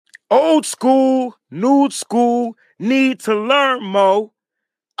Old school, new school, need to learn mo.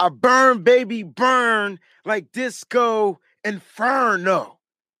 I burn, baby, burn like disco inferno.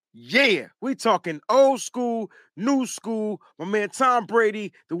 Yeah, we talking old school, new school. My man Tom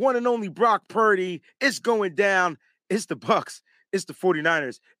Brady, the one and only Brock Purdy. It's going down. It's the Bucks. It's the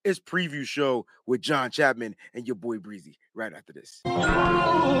 49ers. It's preview show with John Chapman and your boy Breezy right after this.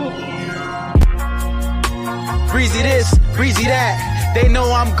 Breezy this, breezy that. They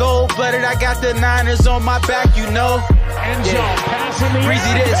know I'm gold-blooded. I got the Niners on my back, you know. Yeah.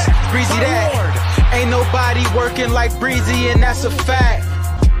 Breezy this, breezy that. Ain't nobody working like Breezy, and that's a fact.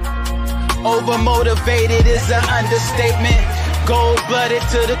 Overmotivated is an understatement. Gold-blooded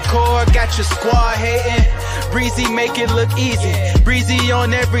to the core, got your squad hating. Breezy make it look easy. Breezy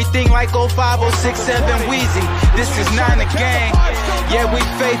on everything like 05067 Wheezy. This is not a game. Yeah, we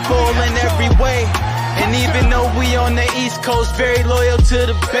faithful in every way. And even though we on the East Coast, very loyal to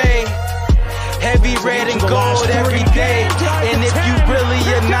the Bay. Heavy red and gold every day. And if you really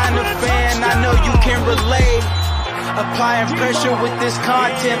a Niner fan, I know you can relate. Applying pressure with this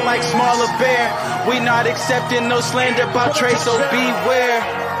content like Smaller Bear. We not accepting no slander about Trey, so beware.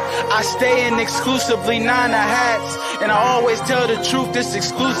 I stay in exclusively Niner hats. And I always tell the truth, this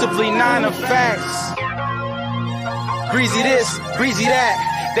exclusively Niner facts. Breezy this, breezy that.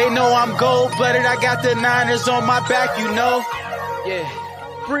 They know I'm gold-blooded. I got the Niners on my back, you know. Yeah.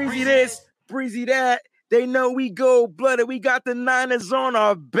 Breezy this, breezy that. They know we gold-blooded. We got the Niners on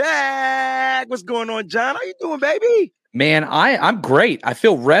our back. What's going on, John? How you doing, baby? Man, I'm great. I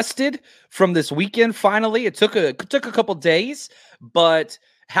feel rested from this weekend. Finally, it took a couple days, but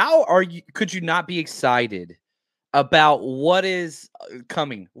how are you? Could you not be excited about what is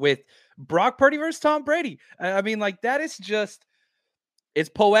coming with Brock Purdy versus Tom Brady? I mean, like that is just. It's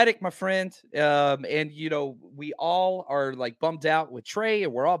poetic, my friend. And, you know, we all are like bummed out with Trey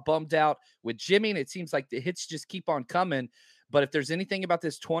and we're all bummed out with Jimmy. And it seems like the hits just keep on coming. But if there's anything about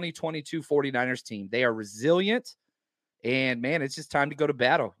this 2022 49ers team, they are resilient. And, man, it's just time to go to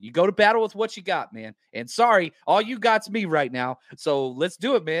battle. You go to battle with what you got, man. And sorry, all you got's me right now. So let's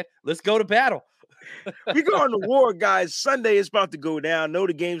do it, man. Let's go to battle. We go on to war, guys. Sunday is about to go down. No,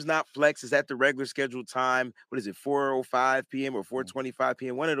 the game's not flex. It's at the regular scheduled time. What is it, 4:05 p.m. or 4:25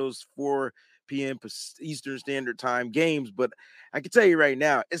 p.m.? One of those 4 p.m. Eastern Standard Time games. But I can tell you right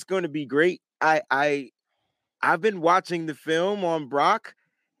now, it's going to be great. I've been watching the film on Brock.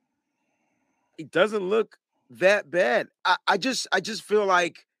 It doesn't look that bad. I just feel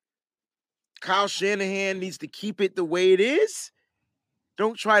like Kyle Shanahan needs to keep it the way it is.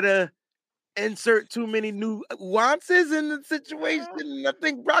 Don't try to insert too many nuances in the situation. I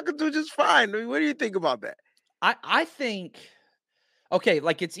think Brock will do just fine. I mean, what do you think about that? I think, okay,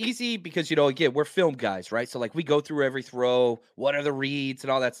 like it's easy because, you know, again, we're film guys, right? So like we go through every throw, what are the reads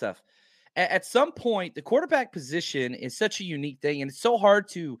and all that stuff. At some point, the quarterback position is such a unique thing. And it's so hard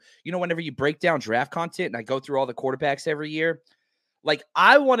to, you know, whenever you break down draft content and I go through all the quarterbacks every year, like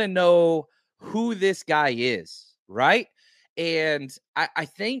I want to know who this guy is, right? And I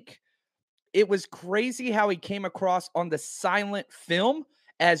think it was crazy how he came across on the silent film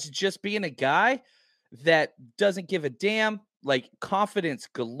as just being a guy that doesn't give a damn, like confidence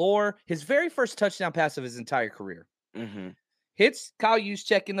galore. His very first touchdown pass of his entire career. Mm-hmm. Hits Kyle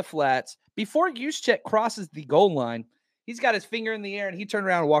Juszczyk in the flats. Before Juszczyk crosses the goal line, he's got his finger in the air and he turned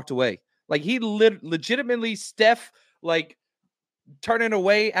around and walked away. Like he legitimately, Steph, like turning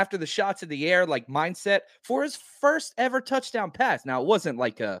away after the shots in the air, like mindset for his first ever touchdown pass. Now, it wasn't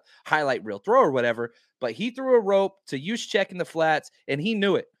like a highlight reel throw or whatever, but he threw a rope to Juszczyk in the flats and he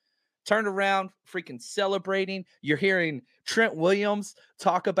knew it. Turned around, freaking celebrating. You're hearing Trent Williams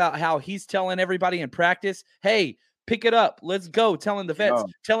talk about how he's telling everybody in practice, hey, pick it up. Let's go. Telling the vets,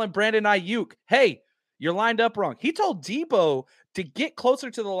 telling Brandon Ayuk, hey, you're lined up wrong. He told Debo to get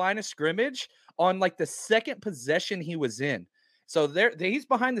closer to the line of scrimmage on like the second possession he was in. So there he's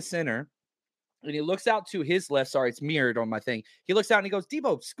behind the center, and he looks out to his left. Sorry, it's mirrored on my thing. He looks out and he goes,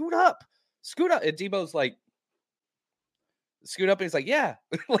 Debo, scoot up. And Debo's like, scoot up. And he's like, yeah.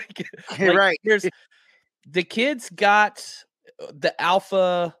 like right. Here's the kid's got the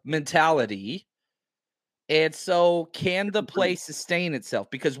alpha mentality. And so can the play sustain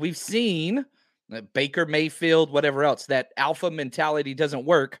itself? Because we've seen Baker Mayfield, whatever else, that alpha mentality doesn't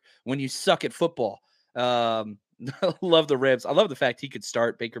work when you suck at football. Love the Rams. I love the fact he could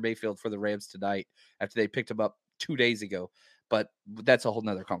start Baker Mayfield for the Rams tonight after they picked him up 2 days ago. But that's a whole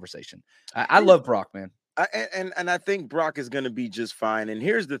nother conversation. I love Brock, man. And I think Brock is going to be just fine. And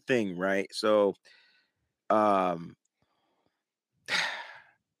here's the thing, right? So, I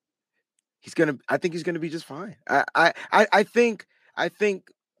think he's going to be just fine. I think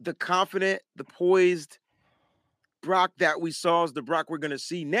the confident, the poised Brock that we saw is the Brock we're going to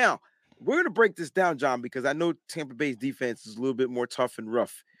see. Now, we're going to break this down, John, because I know Tampa Bay's defense is a little bit more tough and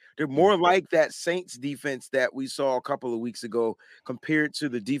rough. They're more like that Saints defense that we saw a couple of weeks ago compared to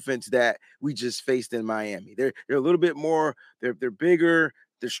the defense that we just faced in Miami. They're a little bit more, they're bigger,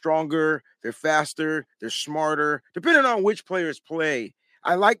 they're stronger, they're faster, they're smarter, depending on which players play.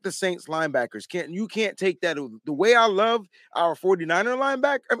 I like the Saints linebackers. You can't take that. The way I love our 49er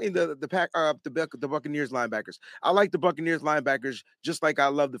linebacker, I mean the Buccaneers linebackers. I like the Buccaneers linebackers just like I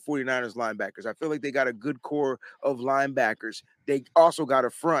love the 49ers linebackers. I feel like they got a good core of linebackers. They also got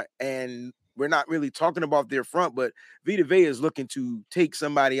a front, and we're not really talking about their front, but Vita Vea is looking to take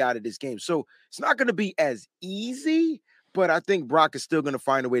somebody out of this game. So it's not going to be as easy, but I think Brock is still going to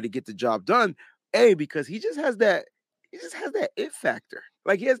find a way to get the job done. Because he just has that it factor.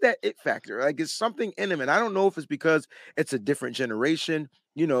 Like he has that it factor. Like it's something in him. And I don't know if it's because it's a different generation.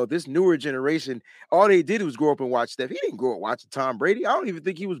 You know, this newer generation, all they did was grow up and watch Steph. He didn't grow up watching Tom Brady. I don't even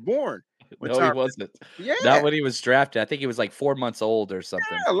think he was born. No, he wasn't. Yeah. Not when he was drafted. I think he was like 4 months old or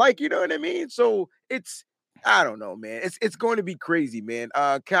something. Yeah, like, you know what I mean? So I don't know, man. It's going to be crazy, man.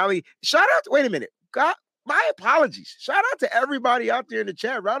 Callie, shout out wait a minute. God, my apologies. Shout out to everybody out there in the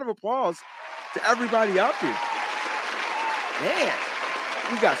chat. Round of applause to everybody out there. Man,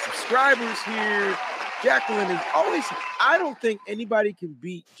 we got subscribers here. Jacqueline is always, I don't think anybody can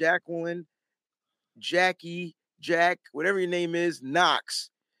beat Jacqueline, Jackie, Jack, whatever your name is,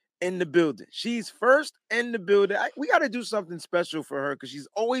 Knox in the building. She's first in the building. We got to do something special for her because she's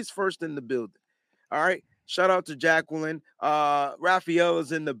always first in the building. All right. Shout out to Jacqueline. Raphael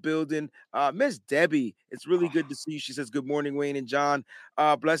is in the building. Miss Debbie, it's really good to see you. She says, good morning, Wayne and John.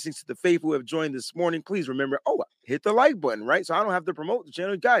 Blessings to the faithful who have joined this morning. Please remember, hit the like button, right? So I don't have to promote the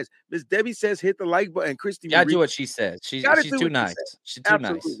channel. Guys, Miss Debbie says hit the like button. Christy, gotta do what she says. She's too nice. She's too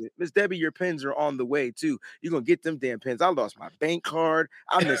nice. Miss Debbie, your pens are on the way too. You're gonna get them damn pens. I lost my bank card.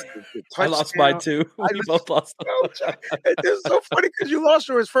 I missed the touchdown. I lost mine too. We both lost. It's so funny because you lost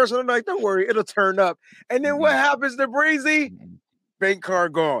yours first, and I'm like, don't worry, it'll turn up. And then what happens to Breezy? Bank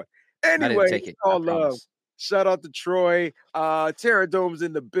card gone. Anyway, take it. All love. Shout out to Troy. Terra Dome's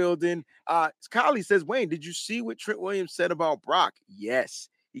in the building. Kylie says, Wayne, did you see what Trent Williams said about Brock? Yes.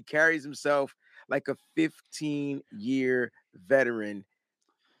 He carries himself like a 15-year veteran.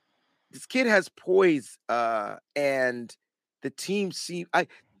 This kid has poise, and the team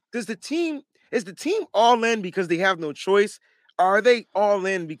is the team all in because they have no choice? Or are they all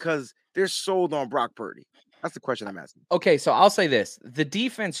in because they're sold on Brock Purdy? That's the question I'm asking. Okay, so I'll say this. The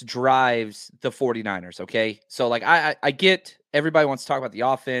defense drives the 49ers, okay? So, like, I get everybody wants to talk about the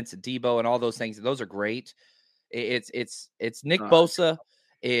offense and Debo and all those things. Those are great. It's Nick Bosa.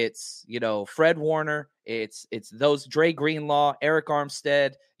 It's, Fred Warner. It's those Dre Greenlaw, Eric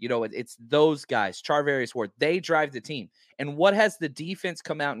Armstead. It's those guys, Charvarius Ward. They drive the team. And what has the defense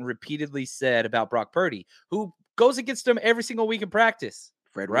come out and repeatedly said about Brock Purdy, who goes against them every single week in practice?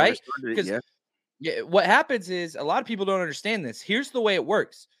 Fred right? Because yeah, what happens is a lot of people don't understand this. Here's the way it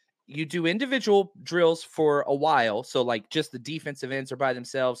works. You do individual drills for a while. So like just the defensive ends are by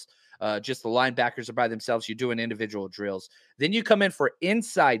themselves. Just the linebackers are by themselves. You're doing individual drills. Then you come in for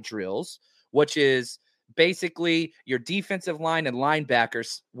inside drills, which is basically your defensive line and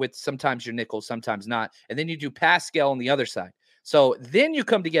linebackers with sometimes your nickel, sometimes not. And then you do pass scale on the other side. So then you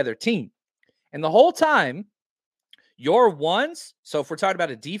come together team. And the whole time, your ones, so if we're talking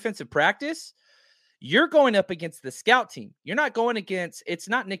about a defensive practice, you're going up against the scout team. You're not going against, it's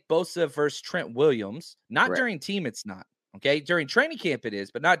not Nick Bosa versus Trent Williams. Not Correct. During team, it's not. Okay. During training camp, it is,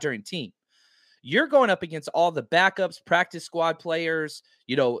 but not during team. You're going up against all the backups, practice squad players,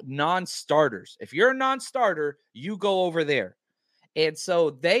 non-starters. If you're a non-starter, you go over there. And so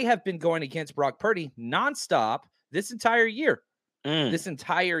they have been going against Brock Purdy nonstop this entire year. This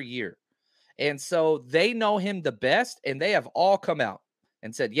entire year. And so they know him the best, and they have all come out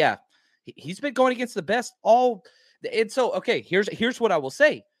and said, yeah, he's been going against the best all. And so, okay, here's what I will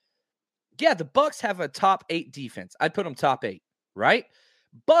say. Yeah, the Bucs have a top 8 defense. I'd put them top 8, right?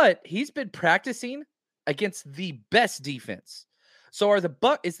 But he's been practicing against the best defense. So is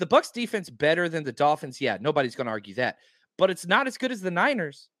the Bucs defense better than the Dolphins? Yeah, nobody's going to argue that. But it's not as good as the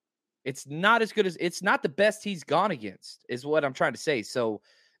Niners. It's not the best he's gone against, is what I'm trying to say. So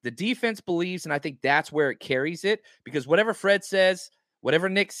the defense believes, and I think that's where it carries it, because whatever Fred says, whatever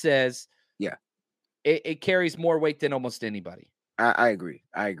Nick says, yeah, it carries more weight than almost anybody. I agree.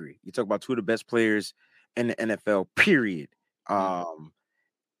 You talk about two of the best players in the NFL, period. And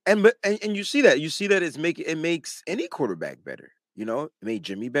you see that. You see that it makes any quarterback better. It made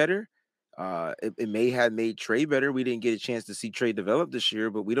Jimmy better. It may have made Trey better. We didn't get a chance to see Trey develop this year,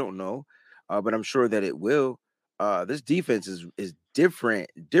 but we don't know. But I'm sure that it will. This defense is different,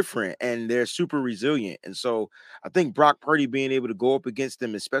 and they're super resilient. And so I think Brock Purdy being able to go up against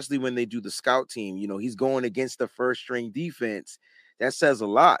them, especially when they do the scout team, he's going against the first string defense. That says a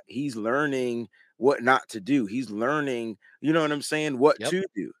lot. He's learning what not to do. He's learning, you know what I'm saying, what Yep. to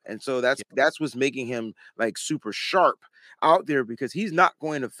do. And so that's Yep. that's what's making him like super sharp out there, because he's not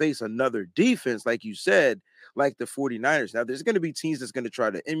going to face another defense, like you said, like the 49ers. Now, there's going to be teams that's going to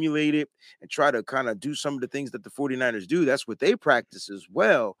try to emulate it and try to kind of do some of the things that the 49ers do. That's what they practice as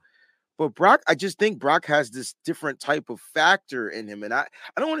well. But Brock, I just think Brock has this different type of factor in him. And I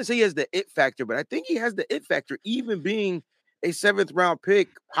don't want to say he has the it factor, but I think he has the it factor, even being a seventh round pick,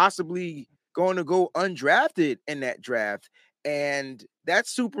 possibly going to go undrafted in that draft. And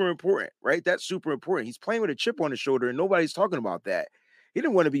that's super important, right? That's super important. He's playing with a chip on his shoulder, and nobody's talking about that. He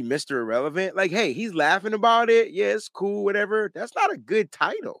didn't want to be Mr. Irrelevant. Like, hey, he's laughing about it. Yeah, it's cool, whatever. That's not a good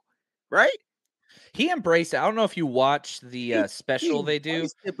title, right? He embraced it. I don't know if you watch the He special they do.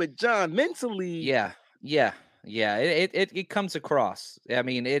 embraced it, but John, mentally, Yeah, yeah, yeah. It comes across. I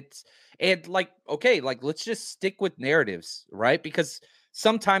mean, it's like, okay, like let's just stick with narratives, right? Because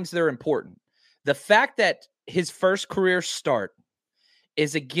sometimes they're important. The fact that his first career start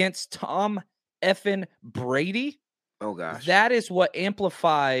is against Tom effing Brady, oh gosh, that is what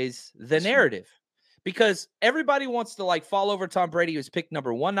amplifies the That's- narrative. Because everybody wants to like fall over Tom Brady, who was picked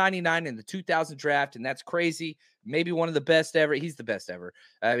number 199 in the 2000 draft, and that's crazy. Maybe one of the best ever. He's the best ever.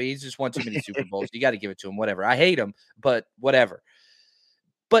 I mean, he's just won too many Super Bowls. You got to give it to him. Whatever. I hate him, but whatever.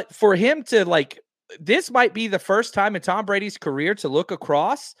 But for him to like, this might be the first time in Tom Brady's career to look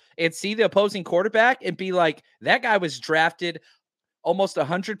across and see the opposing quarterback and be like, that guy was drafted almost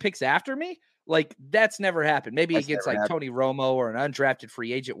 100 picks after me. Like, that's never happened. Maybe that's against never like happened. Tony Romo or an undrafted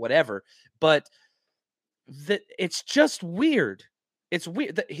free agent, whatever. But it's just weird. It's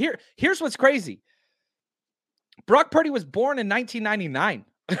weird. Here's what's crazy. Brock Purdy was born in 1999,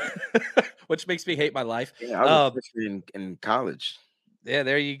 which makes me hate my life. Yeah, I was a freshman in college. Yeah,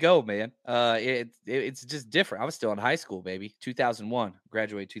 there you go, man. It's just different. I was still in high school, baby. 2001,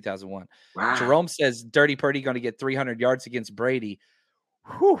 graduated 2001. Wow. Jerome says Dirty Purdy going to get 300 yards against Brady.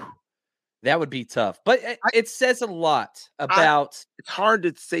 Whew, that would be tough. But it says a lot about. It's hard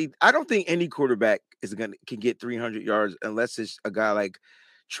to say. I don't think any quarterback can get 300 yards unless it's a guy like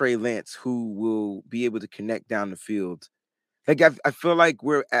Trey Lance, who will be able to connect down the field. Like I feel like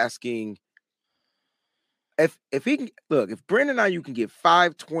we're asking if he can look, if Brandon Ayuk can get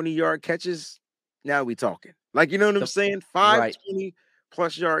 5 20-yard catches, now we talking. Like, you know what I'm saying? 5 right.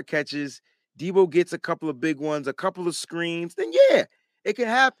 20+ yard catches. Debo gets a couple of big ones, a couple of screens, then yeah, it can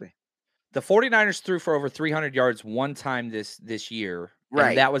happen. The 49ers threw for over 300 yards one time this year. Right.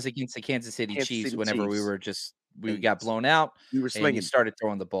 And that was against the Kansas City Chiefs whenever we got blown out. We were slinging. And you started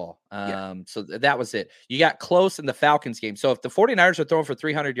throwing the ball. Yeah. So that was it. You got close in the Falcons game. So if the 49ers are throwing for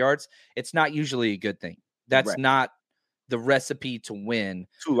 300 yards, it's not usually a good thing. That's not the recipe to win.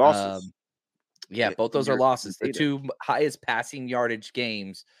 2 losses. Both those are losses. The 2 highest passing yardage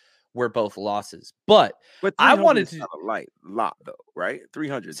games were both losses. But I wanted to a lot though, right?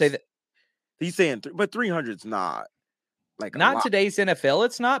 300. Say that. He's saying, but 300's not like not today's NFL.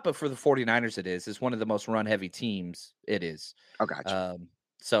 It's not, but for the 49ers, it is. It's one of the most run heavy teams. It is. Oh, gotcha.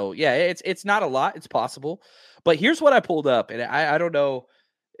 So yeah, it's not a lot. It's possible, but here's what I pulled up, and I don't know.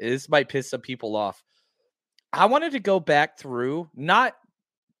 This might piss some people off. I wanted to go back through, not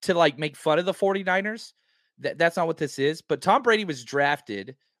to like make fun of the 49ers. That's not what this is. But Tom Brady was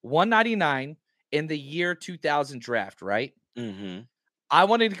drafted 199 in the year 2000 draft, right? Mm-hmm. I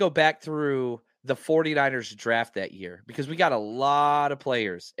wanted to go back through the 49ers draft that year because we got a lot of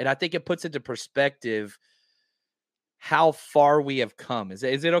players. And I think it puts into perspective how far we have come. Is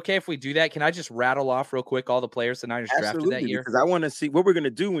it okay if we do that? Can I just rattle off real quick all the players the Niners drafted that year? Because I want to see what we're going to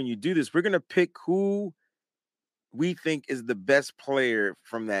do when you do this. We're going to pick who we think is the best player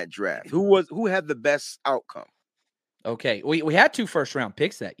from that draft. Who had the best outcome? Okay, we had 2 first-round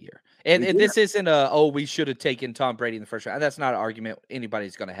picks that year. And this isn't we should have taken Tom Brady in the first round. That's not an argument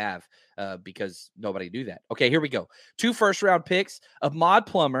anybody's going to have because nobody knew that. Okay, here we go. 2 first-round picks, Ahmad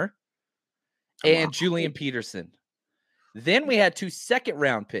Plummer and Julian Peterson. Then we had 2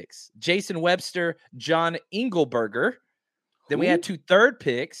 second-round picks, Jason Webster, John Engelberger. Then we had 2 third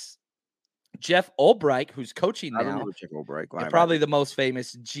picks, Jeff Ulbrich, who's coaching now. I remember Jeff Ulbrich. And probably the most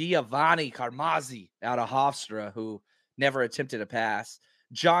famous, Giovanni Carmazzi out of Hofstra, who never attempted a pass.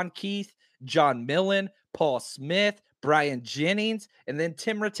 John Keith, John Millen, Paul Smith, Brian Jennings, and then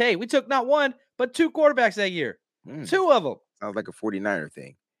Tim Rattay. We took not 1, but 2 quarterbacks that year. 2 of them. Sounds like a 49er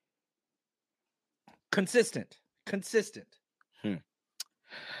thing. Consistent. Hmm.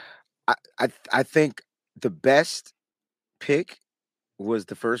 I think the best pick was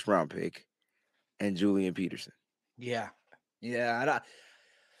the first round pick and Julian Peterson. Yeah.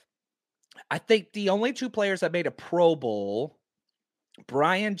 I think the only two players that made a Pro Bowl,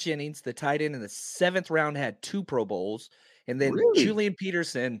 Brian Jennings, the tight end in the 7th round, had 2 Pro Bowls, and then Really? Julian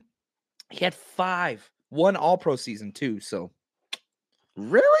Peterson, he had 5, 1 All-Pro season too. So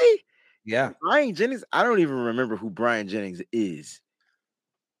Really? yeah, Brian Jennings? I don't even remember who Brian Jennings is.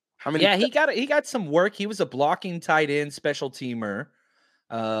 How many? yeah, he got some work. He was a blocking tight end, special teamer.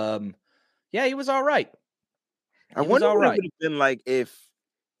 Yeah, he was all right. I wonder what it would have been like if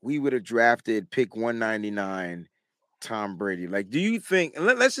we would have drafted pick 199 Tom Brady. Like, do you think, and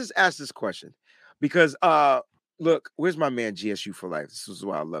let's just ask this question, because look, where's my man GSU for life? This is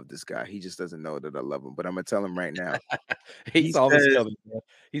why I love this guy. He just doesn't know that I love him, but I'm gonna tell him right now. He He's always says, coming, man.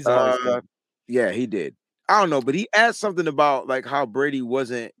 He's always coming. yeah, he did. I don't know, but he asked something about like how Brady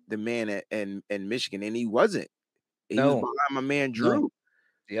wasn't the man in Michigan, and he wasn't. He was No, behind my man no. Drew.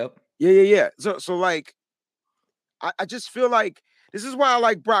 Yep. Yeah. So like, I just feel like this is why I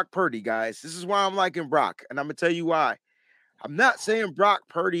like Brock Purdy, guys. This is why I'm liking Brock, and I'm gonna tell you why. I'm not saying Brock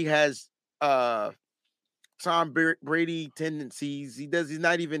Purdy has Tom Brady tendencies. He's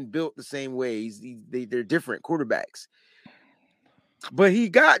not even built the same way. They're different quarterbacks. But he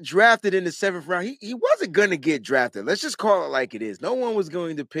got drafted in the 7th round. He wasn't going to get drafted. Let's just call it like it is. No one was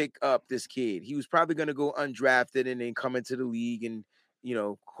going to pick up this kid. He was probably going to go undrafted and then come into the league and,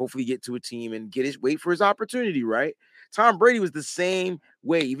 hopefully get to a team and wait for his opportunity, right? Tom Brady was the same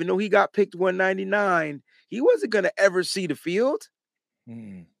way. Even though he got picked 199, he wasn't going to ever see the field.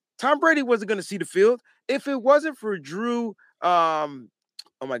 Tom Brady wasn't going to see the field. If it wasn't for Drew, oh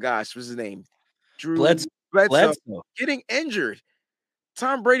my gosh, what's his name? Drew Bledsoe getting injured.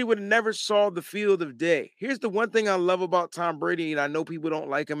 Tom Brady would have never saw the field of day. Here's the one thing I love about Tom Brady, and I know people don't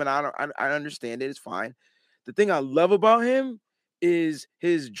like him, and I understand it. It's fine. The thing I love about him is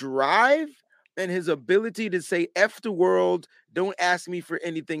his drive and his ability to say, F the world, don't ask me for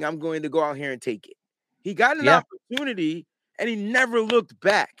anything. I'm going to go out here and take it. He got an opportunity, and he never looked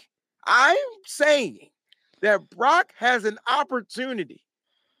back. I'm saying that Brock has an opportunity,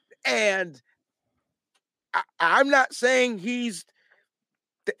 and I'm not saying he's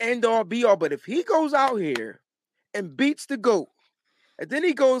the end all be all, but if he goes out here and beats the GOAT, and then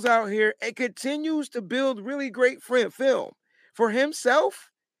he goes out here and continues to build really great film for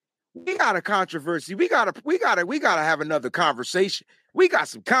himself, we got a controversy. We gotta have another conversation. We got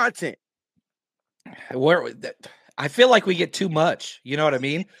some content. I feel like we get too much. You know what I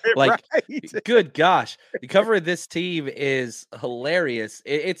mean? Like, right. Good gosh, the cover of this team is hilarious.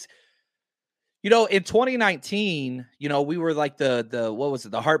 It's in 2019, we were like the what was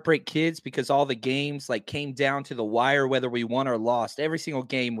it, the heartbreak kids, because all the games like came down to the wire, whether we won or lost. Every single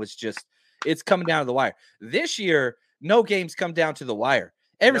game was it's coming down to the wire. This year, no games come down to the wire.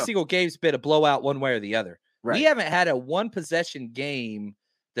 Every single game's been a blowout one way or the other. Right. We haven't had a one possession game.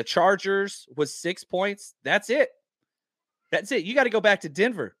 The Chargers was 6 points. That's it. You got to go back to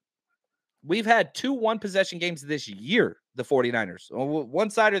Denver. We've had 2 one-possession games this year, the 49ers, one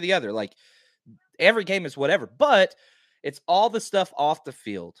side or the other. Like, every game is whatever, but it's all the stuff off the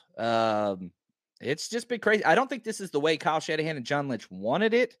field. It's just been crazy. I don't think this is the way Kyle Shanahan and John Lynch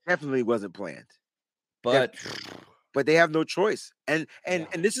wanted it. Definitely wasn't planned. But they have no choice. And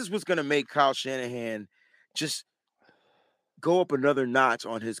this is what's going to make Kyle Shanahan just go up another notch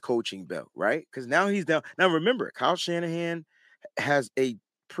on his coaching belt, right? Because now he's down. Now, remember, Kyle Shanahan has a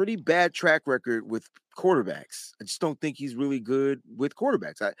pretty bad track record with quarterbacks. I just don't think he's really good with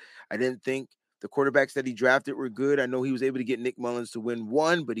quarterbacks. I didn't think the quarterbacks that he drafted were good. I know he was able to get Nick Mullins to win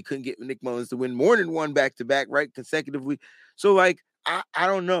one, but he couldn't get Nick Mullins to win more than one back-to-back, right, consecutively. So, like, I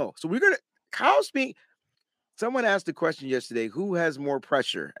don't know. So someone asked the question yesterday, who has more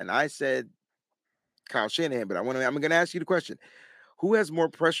pressure? And I said Kyle Shanahan, but I'm going to ask you the question. Who has more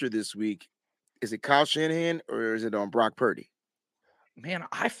pressure this week? Is it Kyle Shanahan or is it on Brock Purdy? Man,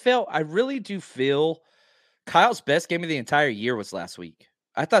 I really do feel Kyle's best game of the entire year was last week.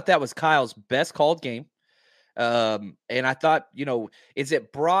 I thought that was Kyle's best called game. And I thought, is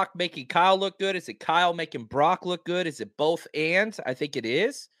it Brock making Kyle look good? Is it Kyle making Brock look good? Is it both? And I think it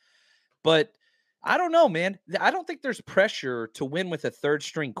is. But I don't know, man. I don't think there's pressure to win with a third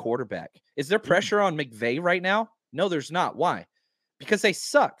string quarterback. Is there pressure on McVay right now? No, there's not. Why? Because they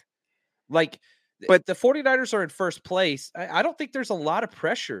suck. But the 49ers are in first place. I don't think there's a lot of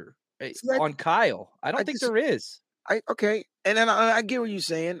pressure on Kyle. I don't think there is. Okay. And then I get what you're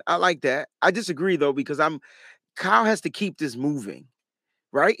saying. I like that. I disagree though, because Kyle has to keep this moving,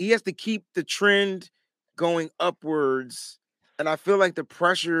 right? He has to keep the trend going upwards, and I feel like the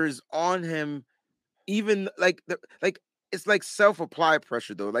pressure is on him. Even it's like self-applied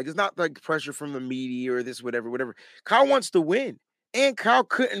pressure though. Like it's not like pressure from the media or this, whatever. Kyle wants to win, and Kyle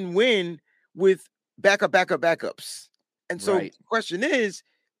couldn't win with backups. And so Right. the question is,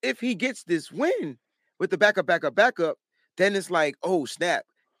 if he gets this win with the backup, then it's like, oh snap,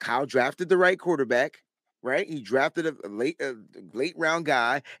 Kyle drafted the right quarterback, right? He drafted a late round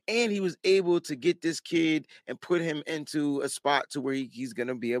guy, and he was able to get this kid and put him into a spot to where he's going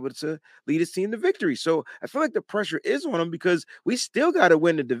to be able to lead his team to victory. So I feel like the pressure is on him because we still got to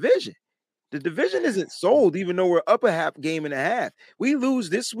win the division. The division isn't sold, even though we're up a half game and a half. We lose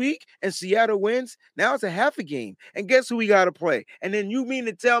this week and Seattle wins. Now it's a half a game. And guess who we got to play? And then you mean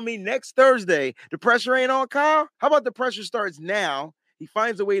to tell me next Thursday the pressure ain't on Kyle? How about the pressure starts now? He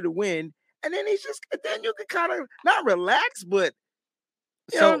finds a way to win. And then then you can kind of not relax, but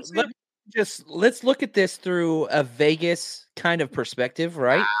so let's look at this through a Vegas kind of perspective,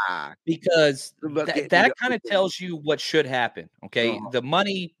 right? Because that kind of tells you what should happen. Okay. The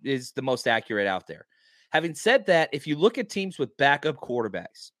money is the most accurate out there. Having said that, if you look at teams with backup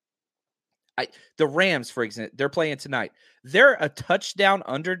quarterbacks, the Rams, for example, they're playing tonight. They're a touchdown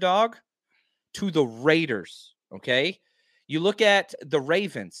underdog to the Raiders. Okay. You look at the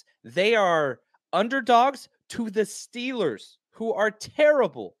Ravens, they are underdogs to the Steelers, who are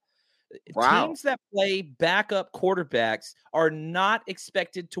terrible. Wow. Teams that play backup quarterbacks are not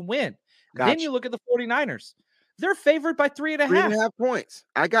expected to win. Then you look at the 49ers. They're favored by 3.5 points.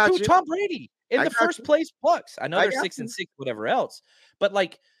 I got you. Tom Brady in the first place Bucs. I know they're 6-6, whatever else. But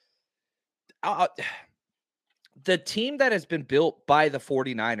like the team that has been built by the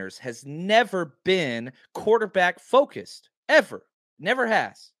 49ers has never been quarterback focused, ever. Never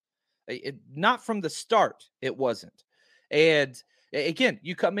has. Not from the start, it wasn't. And again,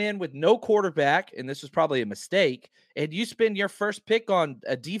 you come in with no quarterback, and this was probably a mistake, and you spend your first pick on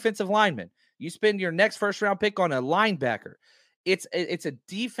a defensive lineman. You spend your next first-round pick on a linebacker. It's a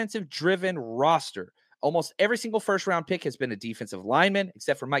defensive-driven roster. Almost every single first-round pick has been a defensive lineman,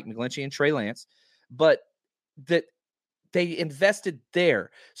 except for Mike McGlinchey and Trey Lance. But they invested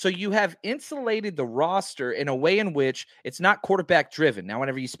there. So you have insulated the roster in a way in which it's not quarterback-driven. Now,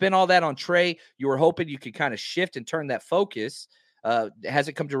 whenever you spend all that on Trey, you were hoping you could kind of shift and turn that focus. It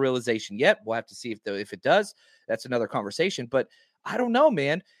hasn't come to realization yet. We'll have to see if it does. That's another conversation. But I don't know,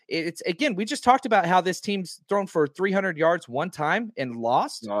 man. It's again, we just talked about how this team's thrown for 300 yards one time and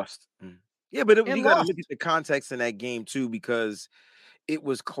lost. Yeah, but you got to look at the context in that game too, because it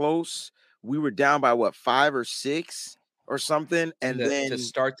was close. We were down by 5 or 6 or something, and then to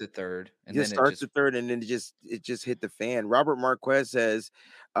start the third, and then it just hit the fan. Robert Marquez says,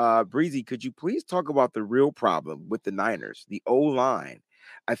 Breezy, could you please talk about the real problem with the Niners, the O-line?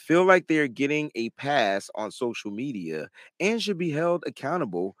 I feel like they're getting a pass on social media and should be held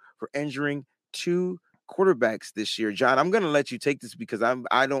accountable for injuring 2 quarterbacks this year. John, I'm going to let you take this because I'm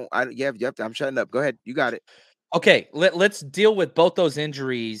shutting up. Go ahead. You got it. Okay, let's deal with both those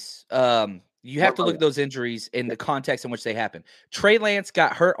injuries. You have to look at those injuries in the context in which they happen. Trey Lance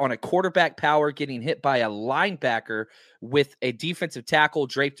got hurt on a quarterback power, getting hit by a linebacker with a defensive tackle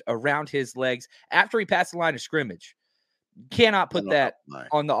draped around his legs after he passed the line of scrimmage. Cannot put that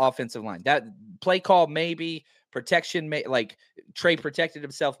on the offensive line. That play call, maybe protection, like Trey protected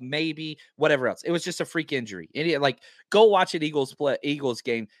himself, maybe whatever else. It was just a freak injury. And go watch an Eagles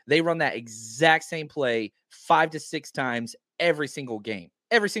game. They run that exact same play 5 to 6 times every single game.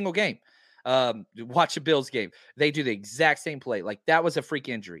 Watch a Bills game. They do the exact same play. Like that was a freak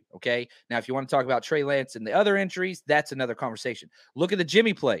injury. Okay. Now, if you want to talk about Trey Lance and the other injuries, that's another conversation. Look at the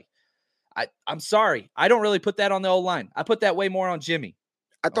Jimmy play. I'm sorry. I don't really put that on the O-line. I put that way more on Jimmy.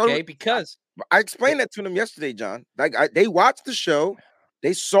 Because I explained that to them yesterday, John. Like they watched the show.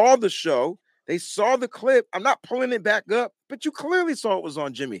 They saw the show. They saw the clip. I'm not pulling it back up, but you clearly saw it was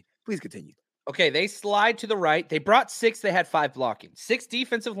on Jimmy. Please continue. Okay, they slide to the right. They brought 6. They had 5 blocking. 6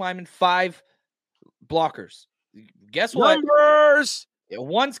 defensive linemen, 5 blockers. Guess what? Numbers!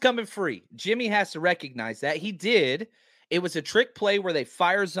 One's coming free. Jimmy has to recognize that. He did. It was a trick play where they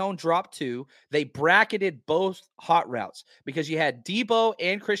fire zone drop 2. They bracketed both hot routes because you had Debo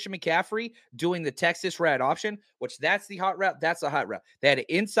and Christian McCaffrey doing the Texas red option, which that's the hot route. That's the hot route. They had an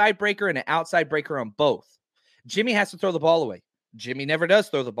inside breaker and an outside breaker on both. Jimmy has to throw the ball away. Jimmy never does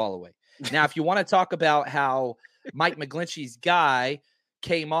throw the ball away. Now, if you want to talk about how Mike McGlinchey's guy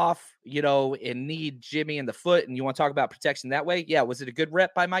came off, and need Jimmy in the foot, and you want to talk about protection that way, yeah, was it a good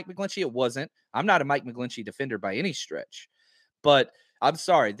rep by Mike McGlinchey? It wasn't. I'm not a Mike McGlinchey defender by any stretch, but I'm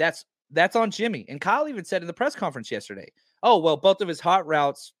sorry. That's on Jimmy. And Kyle even said in the press conference yesterday, oh, well, both of his hot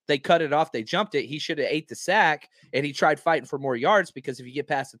routes, they cut it off. They jumped it. He should have ate the sack, and he tried fighting for more yards because if you get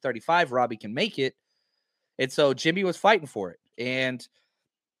past the 35, Robbie can make it. And so Jimmy was fighting for it. And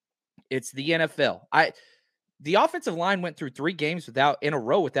it's the NFL. The offensive line went through 3 games in a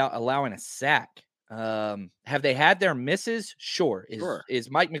row without allowing a sack. Have they had their misses? Sure. Is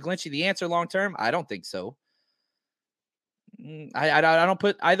Mike McGlinchey the answer long term? I don't think so. I don't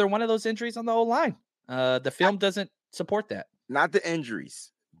put either one of those injuries on the O-line. The film doesn't support that. Not the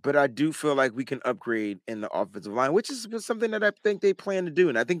injuries, but I do feel like we can upgrade in the offensive line, which is something that I think they plan to do.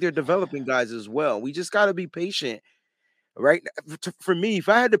 And I think they're developing guys as well. We just got to be patient, right? For me, if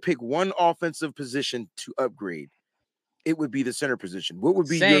I had to pick one offensive position to upgrade, it would be the center position. What would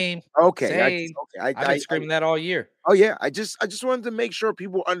be Same? Okay. Same. I've been screaming that all year. Oh yeah. I just wanted to make sure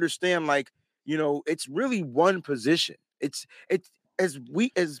people understand, like, it's really one position. It's as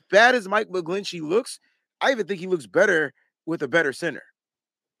bad as Mike McGlinchey looks, I even think he looks better with a better center.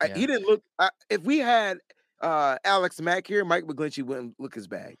 Yeah. He didn't look. If we had Alex Mack here, Mike McGlinchey wouldn't look as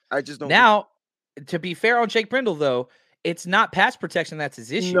bad. I just don't. Now, to be fair on Jake Brindle, though, it's not pass protection that's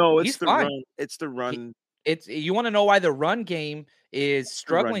his issue. No, He's fine. run. It's the run. You want to know why the run game is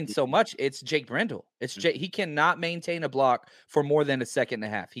struggling so much? It's Jake Brindle. He cannot maintain a block for more than a second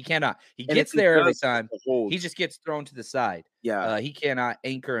and a half. He cannot. He gets there every time. He just gets thrown to the side. Yeah. He cannot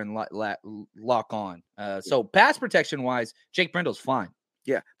anchor and lock on. So pass protection wise, Jake Brindle's fine.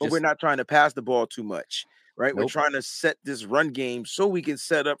 Yeah, but we're not trying to pass the ball too much, right? Nope. We're trying to set this run game so we can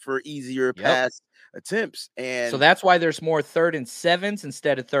set up for easier pass attempts. And so that's why there's more 3rd and 7s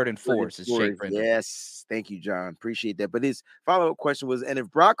instead of 3rd and 4s. Is Jake Brindle. Yes. Thank you, John. Appreciate that. But his follow-up question was, and if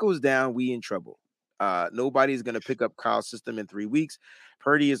Brock goes down, we in trouble. Nobody's going to pick up Kyle's system in 3 weeks.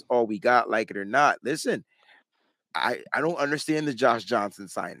 Purdy is all we got, like it or not. Listen, I don't understand the Josh Johnson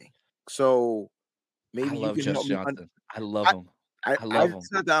signing. So maybe I love Josh Johnson. I love him. I love him.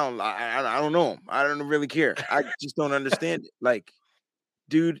 I don't know him. I don't really care. I just don't understand it. Like,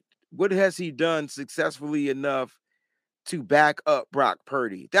 dude, what has he done successfully enough to back up Brock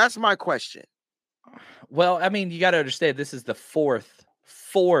Purdy? That's my question. Well, I mean, you got to understand this is the fourth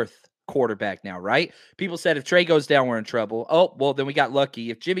quarterback now, right? People said if Trey goes down, we're in trouble. Oh, well, then we got lucky.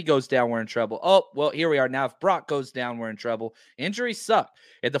 If Jimmy goes down, we're in trouble. Oh, well, here we are now. If Brock goes down, we're in trouble. Injuries suck.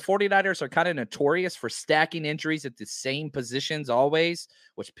 And the 49ers are kind of notorious for stacking injuries at the same positions always,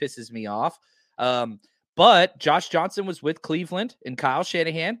 which pisses me off. But Josh Johnson was with Cleveland and Kyle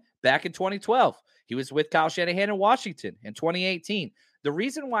Shanahan back in 2012. He was with Kyle Shanahan in Washington in 2018. The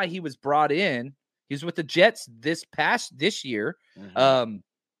reason why he was brought in, he was with the Jets this year. Mm-hmm.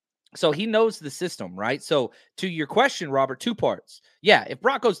 So he knows the system, right? So to your question, Robert, 2 parts. Yeah, if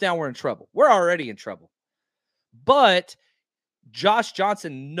Brock goes down, we're in trouble. We're already in trouble. But Josh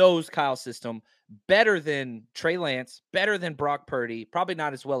Johnson knows Kyle's system better than Trey Lance, better than Brock Purdy, probably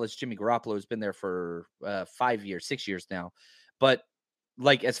not as well as Jimmy Garoppolo, who's been there for 6 years now. But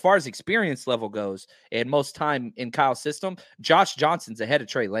like as far as experience level goes, and most time in Kyle's system, Josh Johnson's ahead of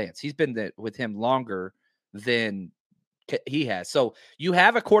Trey Lance. He's been with him longer than he has. So you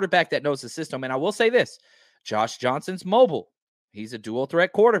have a quarterback that knows the system. And I will say this, Josh Johnson's mobile. He's a dual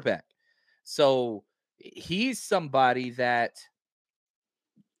threat quarterback. So he's somebody that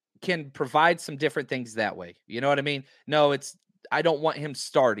can provide some different things that way. You know what I mean? No, I don't want him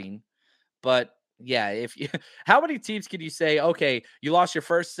starting, but yeah, how many teams can you say, okay, you lost your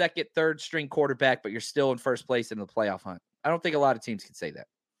first, second, third string quarterback, but you're still in first place in the playoff hunt? I don't think a lot of teams can say that.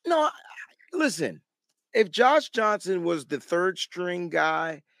 No, listen, if Josh Johnson was the third string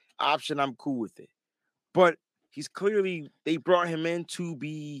guy option, I'm cool with it. But they brought him in to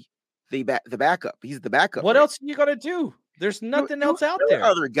be the backup. He's the backup. What else are you going to do? There's nothing else out there.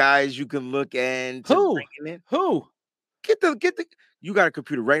 Other guys you can look at. Who? Get the. You got a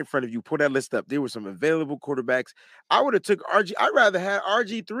computer right in front of you. Pull that list up. There were some available quarterbacks. I would have took RG. I'd rather have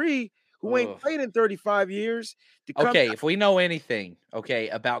RG3, who ain't played in 35 years. Okay, if we know anything,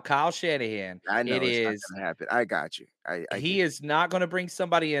 about Kyle Shanahan, I know it's not gonna happen. I got you. He is not going to bring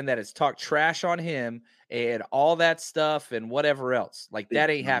somebody in that has talked trash on him and all that stuff and whatever else. Like that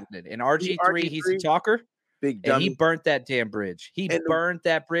ain't happening. And RG3, he's a talker. Big dummy. And he burnt that damn bridge. He burnt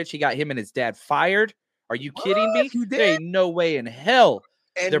that bridge. He got him and his dad fired. Are you kidding me? There ain't no way in hell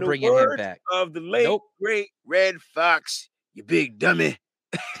they're bringing him back. Of the late great Red Fox, you big dummy.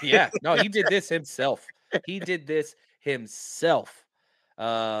 Yeah, no, he did this himself. No, that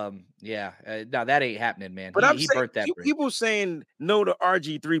ain't happening, man. But he burnt that bridge. People saying no to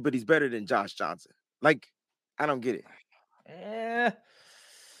RG3, but he's better than Josh Johnson. Like, I don't get it.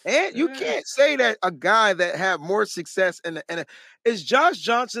 And you can't say that a guy that had more success is Josh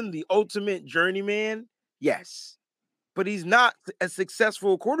Johnson the ultimate journeyman? Yes. but he's not a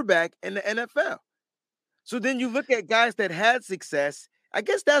successful quarterback in the NFL. So then you look at guys that had success. I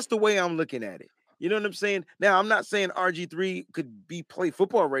guess that's the way I'm looking at it. You know what I'm saying? Now, I'm not saying RG3 could play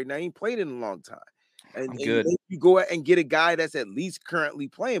football right now. He ain't played in a long time. And good. you go out and get a guy that's at least currently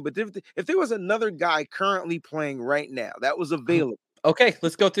playing. But if there was another guy currently playing right now that was available. Okay,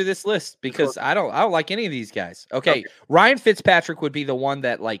 let's go through this list because I don't like any of these guys. Okay, Okay. Ryan Fitzpatrick would be the one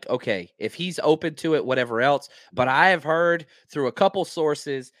that like, okay, if he's open to it, whatever else. But I have heard through a couple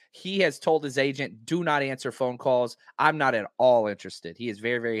sources, he has told his agent, do not answer phone calls. I'm not at all interested. He is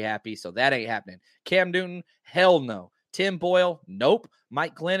very, very happy. So that ain't happening. Cam Newton, hell no. Tim Boyle, nope.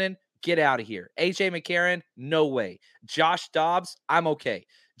 Mike Glennon, get out of here. AJ McCarron, no way. Josh Dobbs, I'm okay.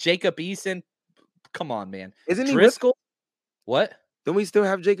 Jacob Eason, come on, man. Isn't he Driscoll? What? Don't we still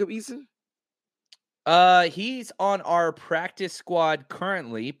have Jacob Eason? He's on our practice squad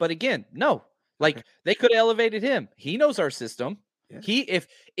currently, but again, no. Like they could have elevated him. He knows our system. Yeah.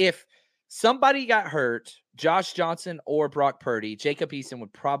 If somebody got hurt, Josh Johnson or Brock Purdy, Jacob Eason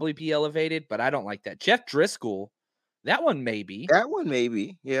would probably be elevated, but I don't like that. Jeff Driscoll, that one maybe.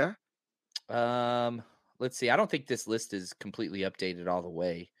 Yeah. Let's see. I don't think this list is completely updated all the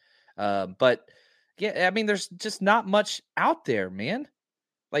way. But yeah, I mean, there's just not much out there, man.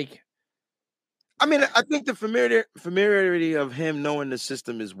 Like, I mean, I think the familiarity of him knowing the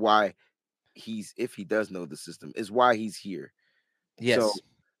system is why if he does know the system, is why he's here. Yes. So,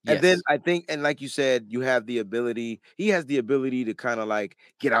 and then I think, and like you said, he has the ability to kind of like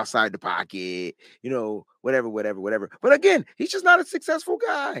get outside the pocket, whatever. But again, he's just not a successful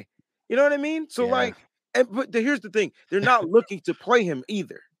guy. You know what I mean? So but here's the thing. They're not looking to play him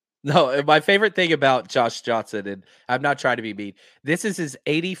either. No, my favorite thing about Josh Johnson, and I'm not trying to be mean, this is his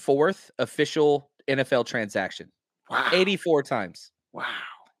 84th official NFL transaction. Wow. 84 times. Wow.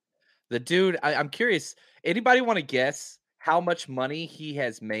 The dude, I'm curious, anybody want to guess how much money he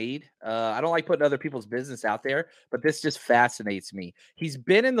has made? I don't like putting other people's business out there, but this just fascinates me. He's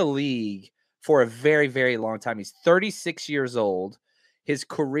been in the league for a very, very long time. He's 36 years old. His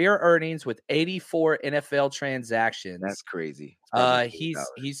career earnings with 84 NFL transactions. That's crazy.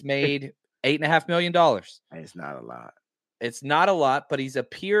 He's made $8.5 million. It's not a lot. It's not a lot, but he's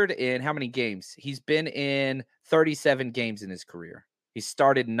appeared in how many games? He's been in 37 games in his career. He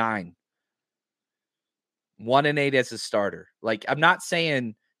started 9. 1-8 as a starter. Like, I'm not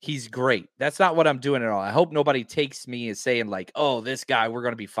saying he's great. That's not what I'm doing at all. I hope nobody takes me as saying like, oh, this guy, we're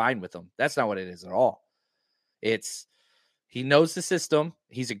going to be fine with him. That's not what it is at all. He knows the system.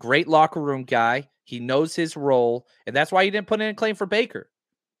 He's a great locker room guy. He knows his role, and that's why he didn't put in a claim for Baker.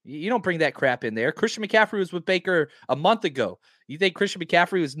 You don't bring that crap in there. Christian McCaffrey was with Baker a month ago. You think Christian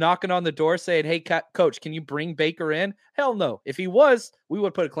McCaffrey was knocking on the door saying, hey, coach, can you bring Baker in? Hell no. If he was, we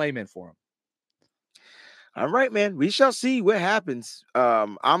would put a claim in for him. All right, man. We shall see what happens.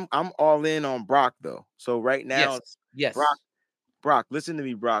 I'm all in on Brock, though. So right now, yes. Brock, listen to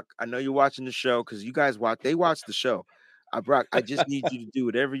me, Brock. I know you're watching the show because you guys watch the show. Brock, I just need you to do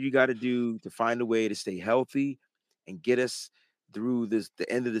whatever you got to do to find a way to stay healthy and get us through the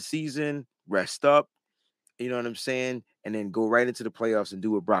end of the season, rest up, you know what I'm saying, and then go right into the playoffs and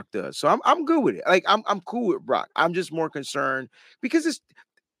do what Brock does. So I'm good with it. Like I'm cool with Brock. I'm just more concerned because it's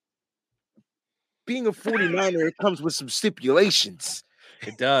being a 49er, it comes with some stipulations.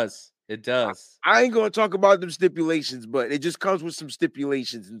 It does. I ain't gonna talk about them stipulations, but it just comes with some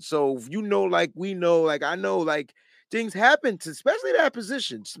stipulations. And so like we know, like I know, like things happen to especially that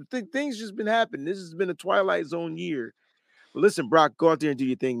position. Some things just been happening. This has been a Twilight Zone year. But listen, Brock, go out there and do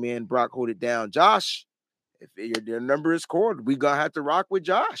your thing, man. Brock, hold it down. Josh, if your number is called, we gonna have to rock with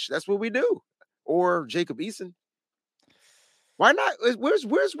Josh. That's what we do. Or Jacob Eason. Why not? Where's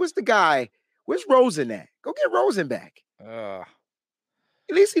the guy? Where's Rosen at? Go get Rosen back. At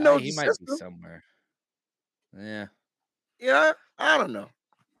least he knows he might be somewhere. Yeah. Yeah, I don't know.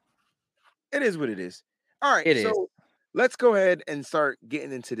 It is what it is. All right, let's go ahead and start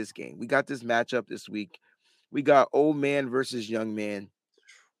getting into this game. We got this matchup this week. We got old man versus young man.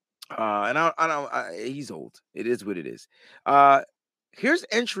 He's old. It is what it is. Here's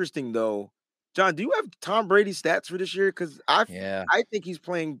interesting though. John, do you have Tom Brady stats for this year? Because I think he's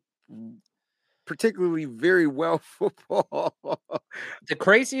playing particularly very well football. The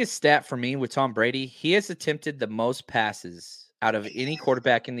craziest stat for me with Tom Brady, he has attempted the most passes out of any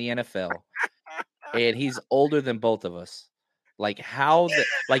quarterback in the NFL. And he's older than both of us. Like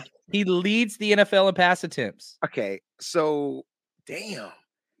he leads the NFL in pass attempts. Okay, so damn.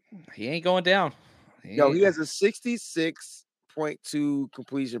 He ain't going down. He has a 66.2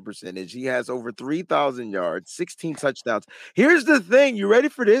 completion percentage. He has over 3,000 yards, 16 touchdowns. Here's the thing. You ready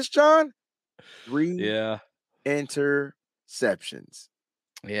for this, John? 3 interceptions. interceptions.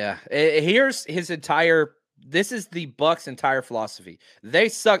 Yeah. Here's his entire. This is the Bucs' entire philosophy. They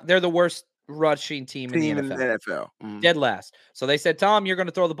suck. They're the worst rushing team in the NFL. Dead last. So they said, Tom, you're going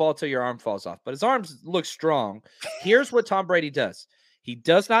to throw the ball till your arm falls off. But his arms look strong. Here's what Tom Brady does. He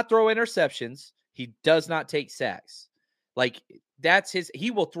does not throw interceptions. He does not take sacks. Like, that's his.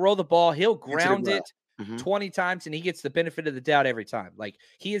 He will throw the ball. He'll ground it 20 times, and he gets the benefit of the doubt every time. Like,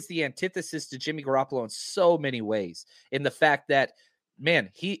 he is the antithesis to Jimmy Garoppolo in so many ways. In the fact that, man,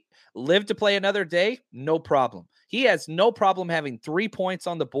 he lived to play another day, no problem. He has no problem having 3 points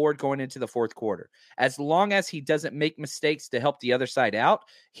on the board going into the fourth quarter. As long as he doesn't make mistakes to help the other side out,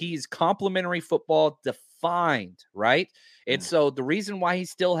 he's complimentary football defined, right? And so the reason why he's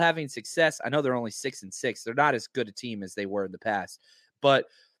still having success, I know they're only 6-6. They're not as good a team as they were in the past, but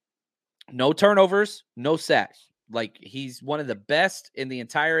no turnovers, no sacks. Like, he's one of the best in the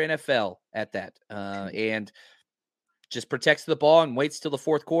entire NFL at that. And just protects the ball and waits till the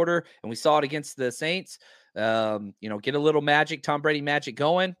fourth quarter. And we saw it against the Saints. Get a little magic, Tom Brady magic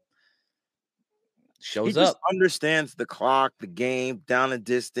going. Shows he just up. Understands the clock, the game, down and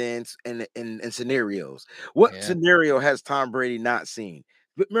distance, and scenarios. What scenario has Tom Brady not seen?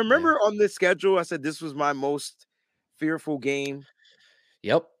 But remember on this schedule, I said this was my most fearful game.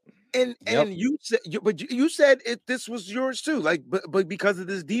 Yep. And you said, you said this was yours too. Like, but because of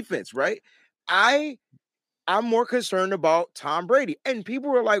this defense, right? I'm more concerned about Tom Brady. And people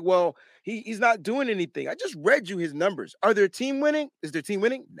were like, well, he's not doing anything. I just read you his numbers. Are their team winning? Is their team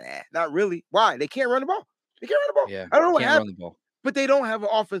winning? Nah, not really. Why? They can't run the ball. They can't run the ball. Yeah, I don't know what happened, but they don't have an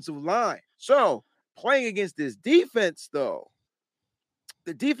offensive line. So playing against this defense, though,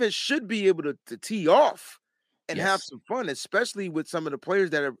 the defense should be able to tee off and have some fun, especially with some of the players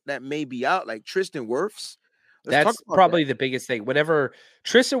that may be out, like Tristan Wirfs. That's probably the biggest thing. Whenever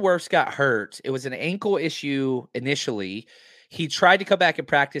Tristan Wirfs got hurt, it was an ankle issue initially. He tried to come back and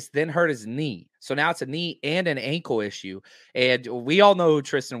practice, then hurt his knee. So now it's a knee and an ankle issue. And we all know who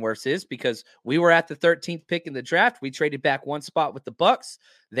Tristan Wirfs is because we were at the 13th pick in the draft. We traded back one spot with the Bucs.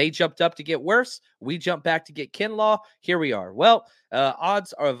 They jumped up to get Wirfs. We jumped back to get Kinlaw. Here we are. Well,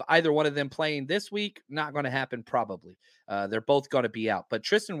 odds of either one of them playing this week, not going to happen probably. They're both going to be out. But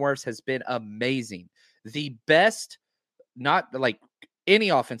Tristan Wirfs has been amazing. The best, not like any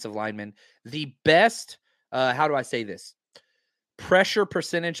offensive lineman, the best, how do I say this? Pressure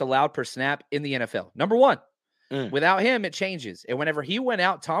percentage allowed per snap in the NFL. Number one. Without him, it changes. And whenever he went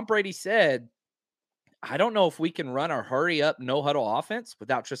out, Tom Brady said, I don't know if we can run our hurry up, no huddle offense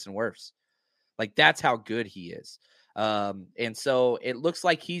without Tristan Wirfs. Like, that's how good he is. And so it looks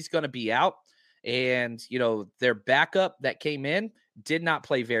like he's going to be out. And, their backup that came in did not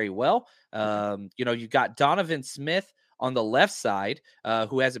play very well. You've got Donovan Smith on the left side,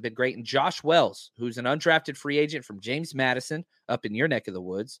 who hasn't been great, and Josh Wells, who's an undrafted free agent from James Madison up in your neck of the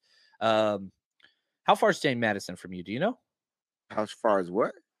woods. How far is James Madison from you? Do you know? How far as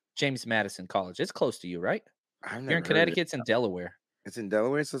what? James Madison College. It's close to you, right? You're in Connecticut. It's in Delaware. It's in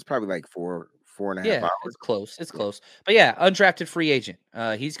Delaware, so it's probably like 4.5 hours. It's close. It's close. But yeah, undrafted free agent.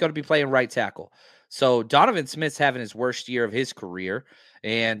 He's going to be playing right tackle. So Donovan Smith's having his worst year of his career.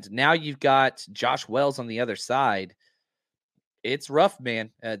 And now you've got Josh Wells on the other side. It's rough, man.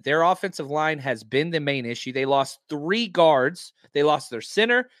 Their offensive line has been the main issue. They lost 3 guards. They lost their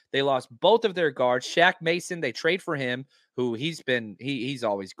center. They lost both of their guards. Shaq Mason, they trade for him, who he's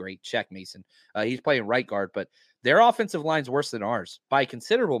always great. Shaq Mason. He's playing right guard, but their offensive line's worse than ours by a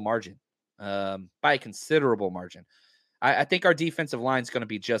considerable margin. I think our defensive line is going to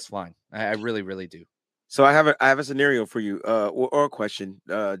be just fine. I really, really do. So I have a scenario for you, or a question.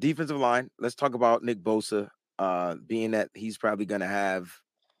 Defensive line. Let's talk about Nick Bosa. Being that he's probably going to have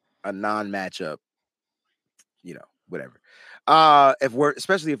a non-matchup, whatever.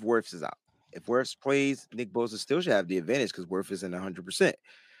 Especially if Wirfs is out. If Wirfs plays, Nick Bosa still should have the advantage because Wirfs isn't 100%.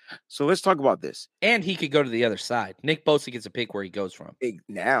 So let's talk about this. And he could go to the other side. Nick Bosa gets a pick where he goes from.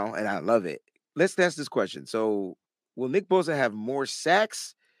 Now, and I love it. Let's ask this question. So will Nick Bosa have more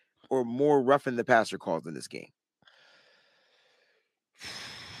sacks or more roughing the passer calls in this game?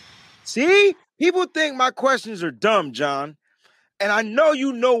 See? People think my questions are dumb, John. And I know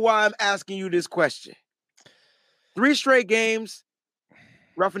you know why I'm asking you this question. 3 straight games,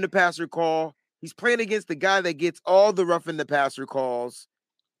 roughing the passer call. He's playing against the guy that gets all the roughing the passer calls.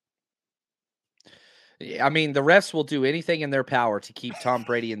 I mean, the refs will do anything in their power to keep Tom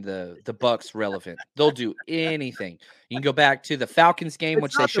Brady and the Bucks relevant. They'll do anything. You can go back to the Falcons game, It's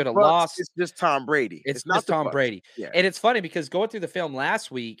which they not the should have Bucks. lost. It's just Tom Brady. It's It's not just the Tom Bucks. Brady. Yeah. And it's funny because going through the film last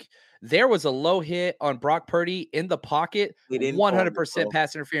week, there was a low hit on Brock Purdy in the pocket. They didn't call it, 100% bro.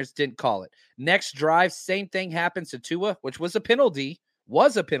 pass interference, didn't call it. Next drive, same thing happens to Tua, which was a penalty,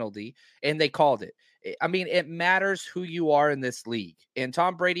 and they called it. I mean, it matters who you are in this league. And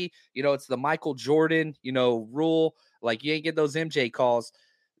Tom Brady, it's the Michael Jordan, rule. Like, you ain't get those MJ calls.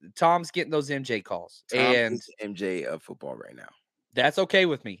 Tom's getting those MJ calls. Tom And is the MJ of football right now. that's okay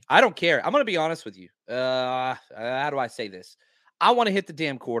with me. I don't care. I'm going to be honest with you. How do I say this? I want to hit the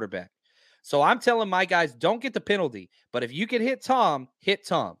damn quarterback. So I'm telling my guys, don't get the penalty. But if you can hit Tom, hit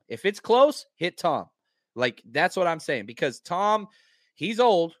Tom. If it's close, hit Tom. Like, that's what I'm saying. Because Tom, he's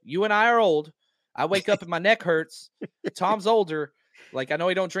old. You and I are old. I wake up and my neck hurts. Tom's older. Like, I know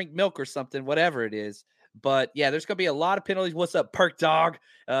he don't drink milk or something, whatever it is. But, yeah, there's going to be a lot of penalties. What's up, Perk Dog?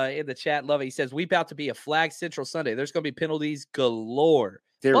 In the chat, love it. He says, we about to be a Flag Central Sunday. There's going to be penalties galore.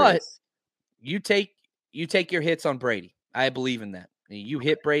 But you take your hits on Brady. I believe in that. You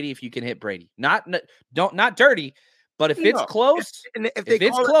hit Brady if you can hit Brady. Not dirty, but if it's close, if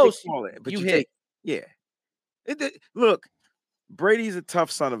it's close, but you hit. Yeah. Look, Brady's a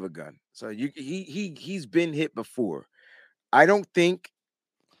tough son of a gun. So he's been hit before. I don't think,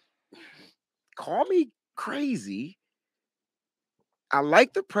 call me crazy, I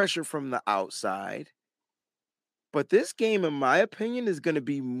like the pressure from the outside, but this game, in my opinion, is going to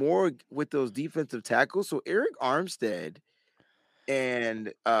be more with those defensive tackles. So Eric Armstead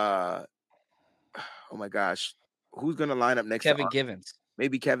and oh my gosh, who's going to line up next? Kevin Givens.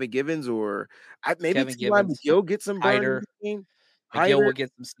 Maybe Kevin Givens, or maybe Kevin McGill get some burn in the game. McGill will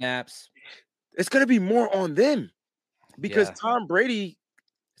get some snaps. It's going to be more on them because Tom Brady,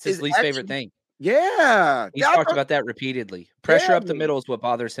 it's his least favorite thing. Yeah. He's talked about that repeatedly. Pressure up the middle is what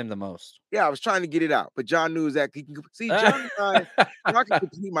bothers him the most. Yeah, I was trying to get it out, but John knew exactly. See, John and I can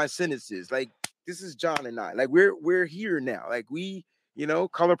complete my sentences. Like, this is John and I. Like, we're here now. Like, we,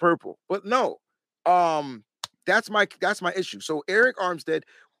 color purple. But no, that's my issue. So Eric Armstead,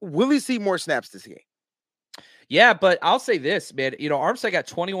 will he see more snaps this game? Yeah, but I'll say this, man. Armstead got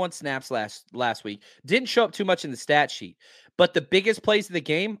 21 snaps last week. Didn't show up too much in the stat sheet. But the biggest plays of the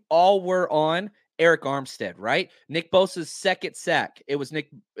game all were on Eric Armstead, right? Nick Bosa's second sack. It was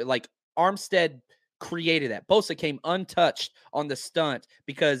Armstead created that. Bosa came untouched on the stunt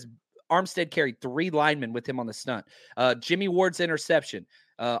because Armstead carried 3 linemen with him on the stunt. Jimmy Ward's interception.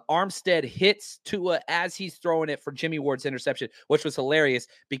 Armstead hits Tua as he's throwing it for Jimmy Ward's interception, which was hilarious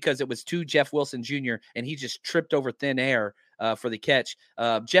because it was to Jeff Wilson Jr., and he just tripped over thin air for the catch.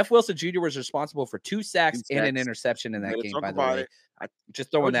 Jeff Wilson Jr. was responsible for 2 sacks and an interception in that game, by the way. Just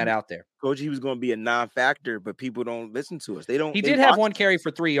throwing that out there. Coach, he was going to be a non-factor, but people don't listen to us. He did have 1 carry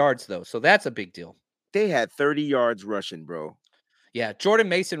for 3 yards, though, so that's a big deal. They had 30 yards rushing, bro. Yeah, Jordan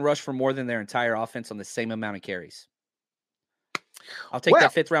Mason rushed for more than their entire offense on the same amount of carries. I'll take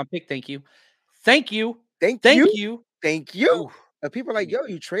that 5th round pick. Thank you. Thank you. People are like, yo,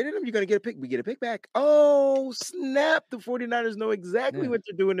 you traded him? You're going to get a pick. We get a pick back. Oh, snap. The 49ers know exactly what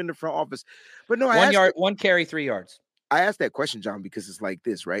they're doing in the front office. But no, 1 carry, 3 yards. I asked that question, John, because it's like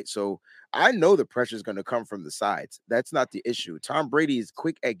this, right? So I know the pressure is going to come from the sides. That's not the issue. Tom Brady is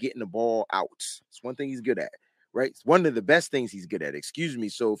quick at getting the ball out. It's one thing he's good at, right? It's one of the best things he's good at. Excuse me.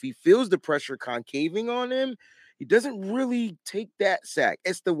 So if he feels the pressure concaving on him, he doesn't really take that sack.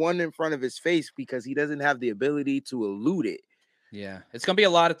 It's the one in front of his face because he doesn't have the ability to elude it. Yeah, it's going to be a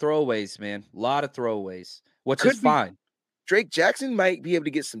lot of throwaways, man. A lot of throwaways, which is fine. Drake Jackson might be able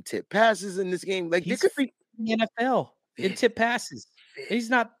to get some tip passes in this game. Like, he's in the NFL in tip passes. He's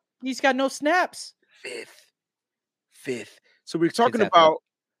got no snaps. Fifth. So we're talking about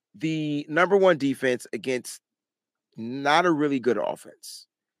the number 1 defense against not a really good offense.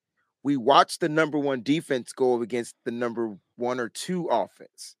 We watched the number 1 defense go against the number 1 or 2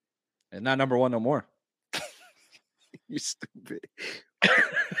 offense. And not number 1 no more. You're stupid.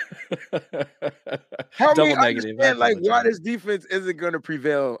 Help me understand, why this defense isn't going to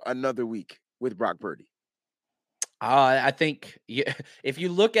prevail another week with Brock Purdy. I think if you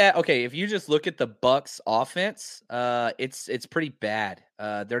just look at the Bucs offense, it's pretty bad.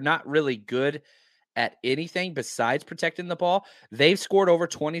 They're not really good at anything besides protecting the ball. They've scored over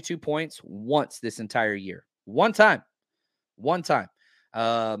 22 points once this entire year. One time.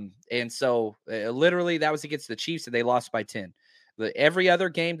 And so literally that was against the Chiefs and they lost by 10. Every other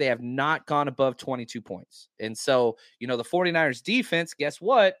game, they have not gone above 22 points. And so, the 49ers defense, guess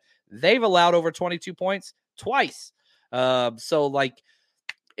what? They've allowed over 22 points twice. So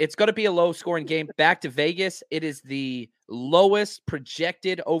It's going to be a low-scoring game. Back to Vegas, it is the lowest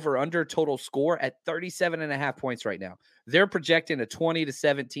projected over-under total score at 37.5 points right now. They're projecting a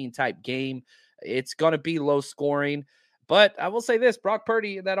 20-17 type game. It's going to be low-scoring. But I will say this, Brock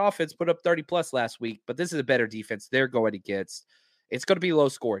Purdy and that offense put up 30-plus last week, but this is a better defense they're going against. It's going to be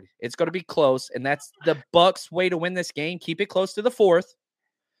low-scoring. It's going to be close, and that's the Bucs' way to win this game. Keep it close to the fourth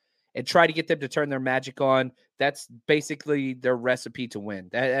and try to get them to turn their magic on. That's basically their recipe to win.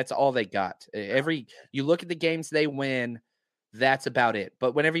 That's all they got. You look at the games they win, that's about it.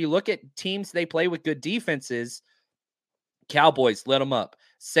 But whenever you look at teams they play with good defenses, Cowboys lit them up.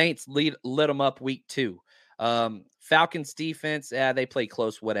 Saints lit them up week 2. Falcons defense, they play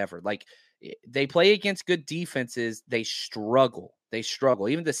close, whatever. Like, they play against good defenses, they struggle.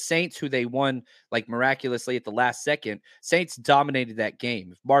 Even the Saints, who they won like miraculously at the last second, Saints dominated that game.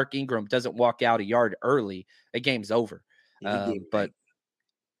 If Mark Ingram doesn't walk out a yard early, the game's over. But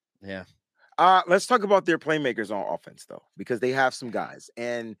yeah. Let's talk about their playmakers on offense, though, because they have some guys,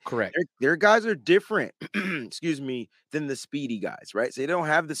 and correct, their guys are different. Excuse me, than the speedy guys, right? So they don't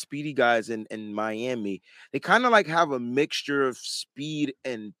have the speedy guys in Miami. They kind of like have a mixture of speed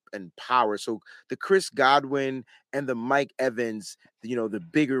and power. So the Chris Godwin and the Mike Evans, the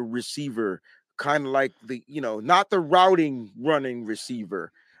bigger receiver, kind of like the not the running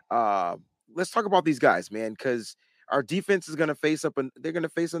receiver. Let's talk about these guys, man, because our defense is going to face they're going to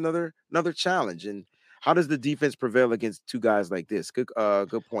face another challenge. And how does the defense prevail against two guys like this? Good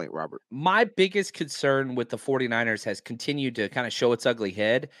point, Robert. My biggest concern with the 49ers has continued to kind of show its ugly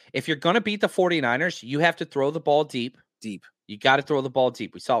head. If you're going to beat the 49ers, you have to throw the ball deep. You got to throw the ball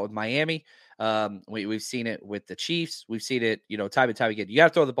deep. We saw it with Miami. We've seen it with the Chiefs. We've seen it, time and time again. You got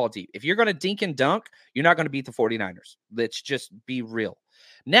to throw the ball deep. If you're going to dink and dunk, you're not going to beat the 49ers. Let's just be real.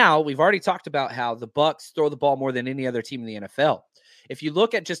 Now, we've already talked about how the Bucs throw the ball more than any other team in the NFL. If you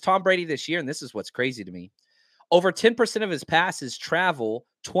look at just Tom Brady this year, and this is what's crazy to me, over 10% of his passes travel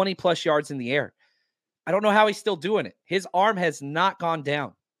 20-plus yards in the air. I don't know how he's still doing it. His arm has not gone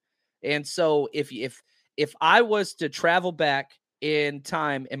down. And so if I was to travel back in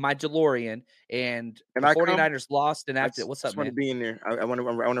time in my DeLorean and the 49ers lost and after, what's up, man? I want to be in there. I want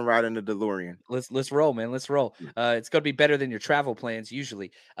to ride in the DeLorean. Let's roll, man. Let's roll. It's going to be better than your travel plans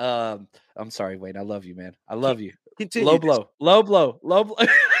usually. I'm sorry, Wayne. I love you, man. I love you. Continue. Low blow.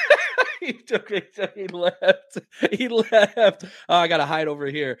 He left. Oh, I got to hide over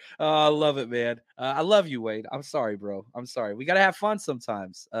here. Oh, I love it, man. I love you, Wayne. I'm sorry, bro. I'm sorry. We got to have fun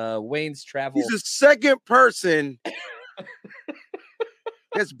sometimes. Wayne's travel. He's the second person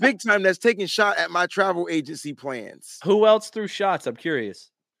that's big time that's taking shot at my travel agency plans. Who else threw shots? I'm curious.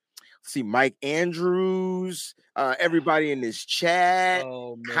 See, Mike Andrews, everybody in this chat,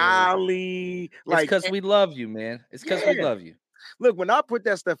 Kylie. It's because we love you, man. It's because we love you. Look, when I put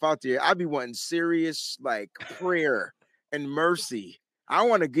that stuff out there, I be wanting serious prayer and mercy. I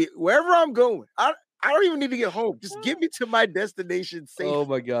want to get wherever I'm going. I don't even need to get home. Just get me to my destination safe. Oh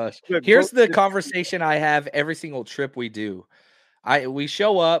my gosh. Look, here's the conversation I have every single trip we do. We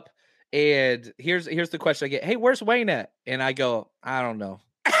show up and here's the question I get. Hey, where's Wayne at? And I go, I don't know.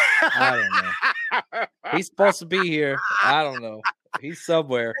 He's supposed to be here. I don't know. He's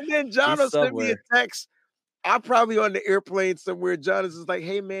somewhere. And then John will send me a text. I'm probably on the airplane somewhere. John is like,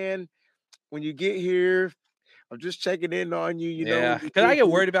 hey, man, when you get here, I'm just checking in on you. You know, because I get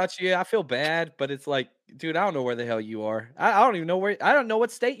worried about you. I feel bad, but it's like, dude, I don't know where the hell you are. I don't even know where. I don't know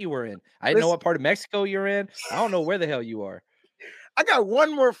what state you were in. I didn't know what part of Mexico you're in. I don't know where the hell you are. I got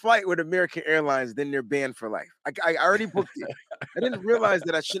one more flight with American Airlines, then they're banned for life. I already booked it. I didn't realize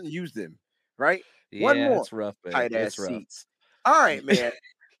that I shouldn't use them. Right? Yeah, one more. It's rough, man. Tight ass it's rough. Seats. All right, man.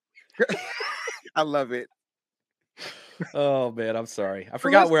 I love it. Oh man, I'm sorry. I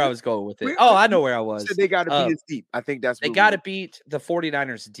forgot where I was going with it. I know where I was. So they got to beat us deep. I think that's they got to beat the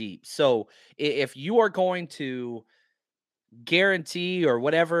 49ers deep. So if you are going to guarantee or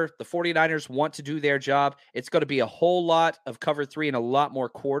whatever the 49ers want to do their job, it's going to be a whole lot of cover 3 and a lot more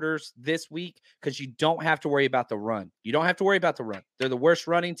quarters this week because you don't have to worry about the run. You don't have to worry about the run. They're the worst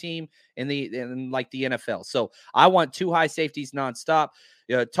running team in the NFL. So I want 2 high safeties nonstop.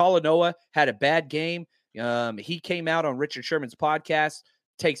 Talanoa had a bad game. He came out on Richard Sherman's podcast,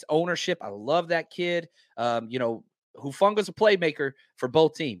 takes ownership. I love that kid. Hufunga's a playmaker for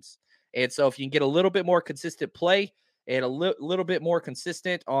both teams. And so if you can get a little bit more consistent play and a little bit more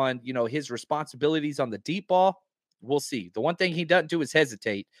consistent on, his responsibilities on the deep ball, we'll see. The one thing he doesn't do is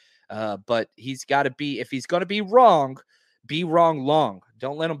hesitate. But he's got to be, if he's going to be wrong long.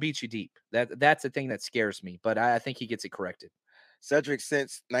 Don't let him beat you deep. That's the thing that scares me. But I think he gets it corrected. Cedric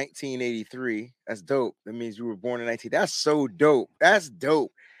since 1983. That's dope. That means you were born in 19. That's so dope. That's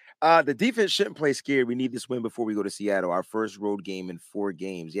dope. The defense shouldn't play scared. We need this win before we go to Seattle, our first road game in 4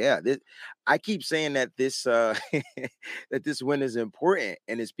 games. Yeah, I keep saying that this that this win is important,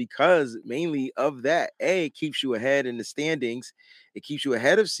 and it's because mainly of that. It keeps you ahead in the standings. It keeps you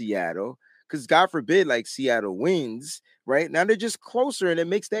ahead of Seattle because God forbid, like Seattle wins, right? Now they're just closer, and it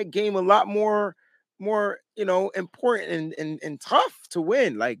makes that game a lot more important and tough to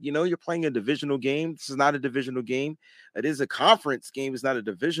win. Like, you're playing a divisional game. This is not a divisional game. It is a conference game. It's not a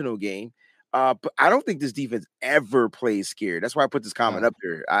divisional game. But I don't think this defense ever plays scared. That's why I put this comment No, up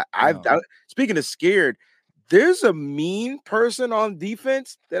there. no. Speaking of scared, there's a mean person on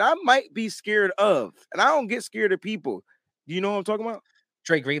defense that I might be scared of, and I don't get scared of people. Do you know what I'm talking about?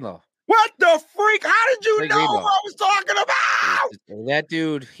 Dre Greenlaw. What the freak? How did you Dre know what Greenlaw. I was talking about? That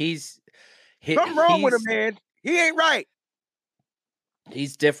dude, Something wrong with him, man. He ain't right.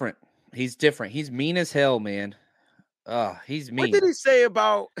 He's different. He's different. He's mean as hell, man. He's mean. What did he say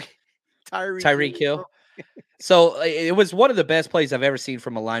about Tyreek Hill? So it was one of the best plays I've ever seen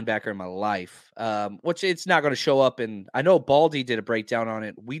from a linebacker in my life, which it's not going to show up. And I know Baldy did a breakdown on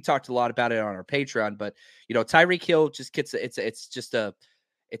it. We talked a lot about it on our Patreon, but Tyreek Hill just gets it's just a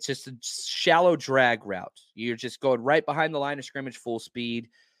shallow drag route. You're just going right behind the line of scrimmage, full speed.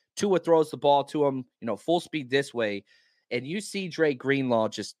 Tua throws the ball to him, full speed this way. And you see Dre Greenlaw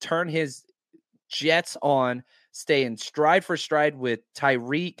just turn his jets on, staying stride for stride with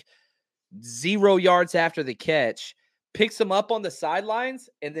Tyreek, 0 yards after the catch, picks him up on the sidelines,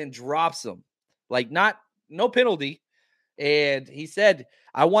 and then drops him. Like, no penalty. And he said,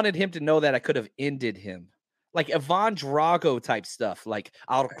 I wanted him to know that I could have ended him. Like Ivan Drago type stuff. Like,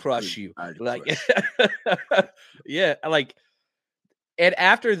 I'll crush you. Like, yeah, like, and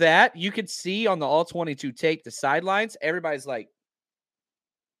after that, you could see on the all 22 tape, the sidelines, everybody's like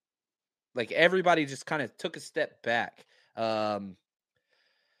everybody just kind of took a step back.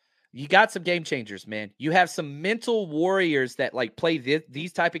 You got some game changers, man. You have some mental warriors that play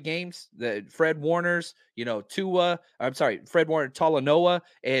these type of games. The Fred Warners, Tua. I'm sorry, Fred Warner, Talanoa,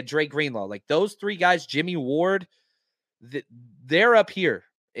 and Dre Greenlaw. Like those 3 guys, Jimmy Ward, they're up here.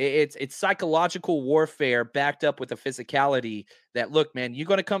 It's psychological warfare backed up with a physicality that, look, man, you're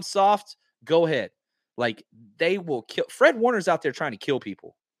going to come soft, go ahead. Like, they will kill. Fred Warner's out there trying to kill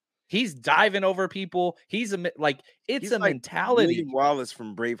people. He's diving over people. He's a mentality. William Wallace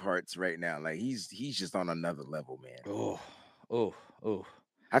from Bravehearts right now. Like, he's just on another level, man. Oh.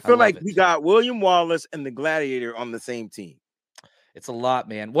 I feel like we got William Wallace and the Gladiator on the same team. It's a lot,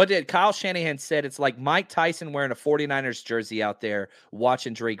 man. What did Kyle Shanahan said? It's like Mike Tyson wearing a 49ers jersey out there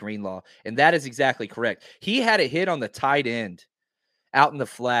watching Dre Greenlaw. And that is exactly correct. He had a hit on the tight end out in the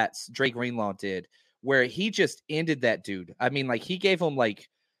flats. Dre Greenlaw did, where he just ended that dude. I mean, he gave him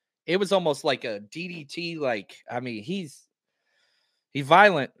it was almost like a DDT. He's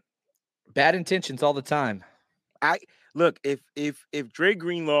violent, bad intentions all the time. Look, if Dre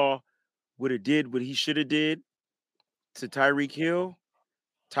Greenlaw would have did what he should have did to Tyreek Hill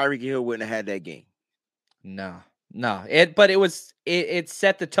wouldn't have had that game. No. But it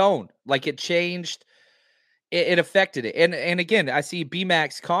set the tone. Like, it changed. It affected it. And again, I see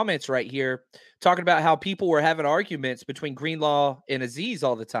B-Max comments right here talking about how people were having arguments between Greenlaw and Azeez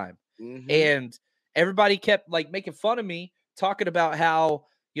all the time. Mm-hmm. And everybody kept making fun of me, talking about how,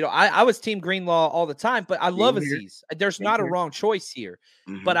 I was team Greenlaw all the time, but I love Azeez. There's not a wrong choice here.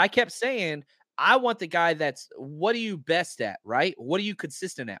 Mm-hmm. But I kept saying, I want the guy that's, what are you best at, right? What are you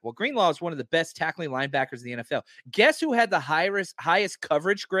consistent at? Well, Greenlaw is one of the best tackling linebackers in the NFL. Guess who had the highest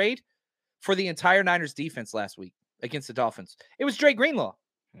coverage grade for the entire Niners defense last week against the Dolphins? It was Dre Greenlaw.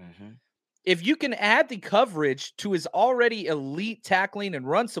 Mm-hmm. If you can add the coverage to his already elite tackling and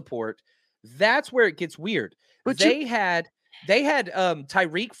run support, that's where it gets weird. But they had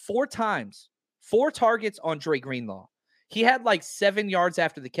Tyreek 4 times, 4 targets on Dre Greenlaw. He had 7 yards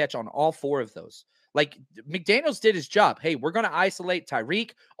after the catch on all 4 of those. McDaniels did his job. Hey, we're going to isolate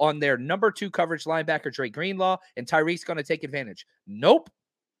Tyreek on their number 2 coverage linebacker, Dre Greenlaw, and Tyreek's going to take advantage. Nope.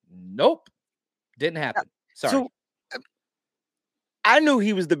 Didn't happen. Sorry. So, I knew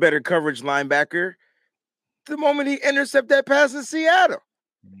he was the better coverage linebacker the moment he intercepted that pass in Seattle.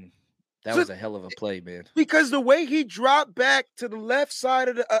 That was a hell of a play, man. Because the way he dropped back to the left side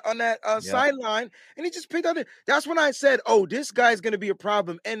of on that sideline, and he just picked out it. That's when I said, "Oh, this guy's going to be a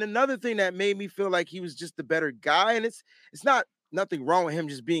problem." And another thing that made me feel like he was just the better guy, and it's not nothing wrong with him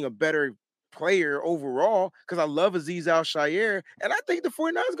just being a better player overall, because I love Azeez Al-Shaair, and I think the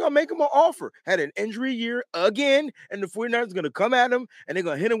 49ers going to make him an offer. Had an injury year again, and the 49ers going to come at him, and they're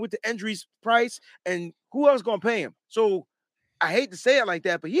going to hit him with the injuries price, and who else going to pay him? So I hate to say it like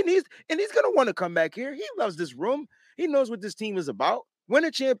that, but he's going to want to come back here. He loves this room. He knows what this team is about. win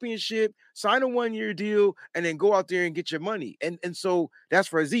a championship, sign a 1-year deal, and then go out there and get your money. And so that's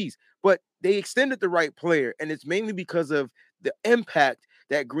for Aziz. But they extended the right player, and it's mainly because of the impact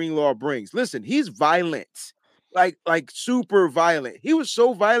that Greenlaw brings. Listen, he's violent. Like super violent. He was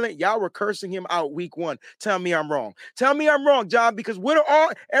so violent, y'all were cursing him out week 1. Tell me I'm wrong. Tell me I'm wrong, John, because we're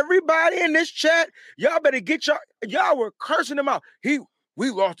all everybody in this chat, y'all better get y'all were cursing him out. We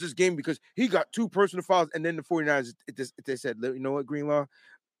lost this game because he got 2 personal fouls, and then the 49ers they said, you know what, Greenlaw,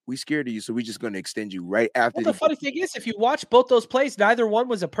 we scared of you, so we're just going to extend you right after. Well, the funny thing is, if you watch both those plays, neither one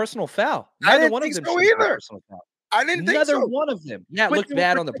was a personal foul. I Neither didn't one think of them so should have been a either. personal foul. I didn't think so. Neither one of them. Yeah, it But looked they were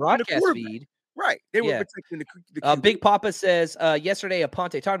bad on the protecting the broadcast quarterback. feed. Right. They were Yeah. protecting the Big Papa says, yesterday,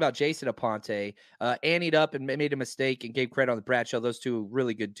 Aponte, talking about Jason Aponte, anteed up and made a mistake and gave credit on the Brad show. Those two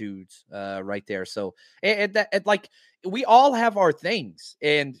really good dudes right there. So, and like, we all have our things,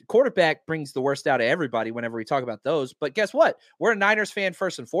 and quarterback brings the worst out of everybody whenever we talk about those. But guess what? We're a Niners fan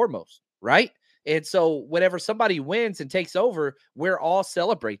first and foremost, right? And so whenever somebody wins and takes over, we're all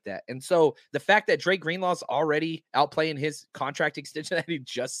celebrate that. And so the fact that Drake Greenlaw's already outplaying his contract extension that he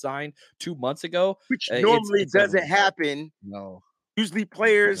just signed 2 months ago, which normally it's doesn't happen. No. Usually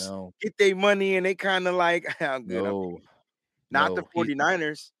players get their money and they kind of like, how good. Not the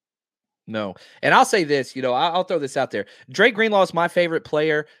 49ers. No. And I'll say this, I'll throw this out there. Drake Greenlaw is my favorite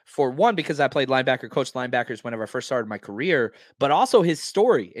player for one, because I played linebacker, coached linebackers whenever I first started my career, but also his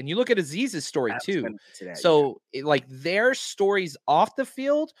story. And you look at Aziz's story too. Like their stories off the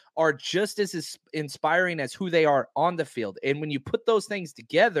field are just as inspiring as who they are on the field. And when you put those things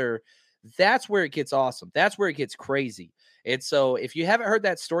together, that's where it gets awesome. That's where it gets crazy. And so if you haven't heard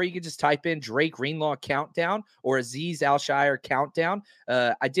that story, you can just type in Drake Greenlaw countdown or Azeez Al-Shaair countdown.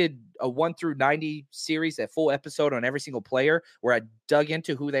 I did a 1 through 90 series, a full episode on every single player where I dug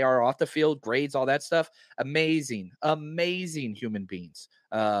into who they are off the field, grades, all that stuff. Amazing human beings.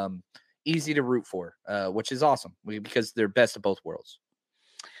 Easy to root for, which is awesome because they're best of both worlds.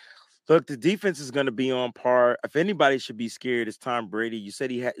 Look, the defense is going to be on par. If anybody should be scared, it's Tom Brady. You said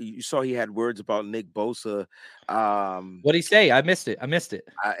you saw he had words about Nick Bosa. What'd he say? I missed it.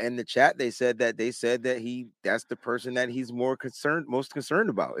 In the chat, they said that that's the person that he's most concerned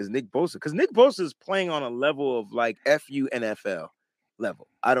about is Nick Bosa, because Nick Bosa is playing on a level of like FU NFL level.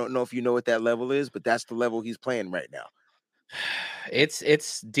 I don't know if you know what that level is, but that's the level he's playing right now.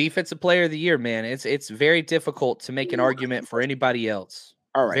 It's defensive player of the year, man. It's very difficult to make an argument for anybody else.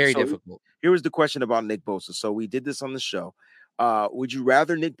 All right. Very difficult. Here was the question about Nick Bosa. So we did this on the show. Would you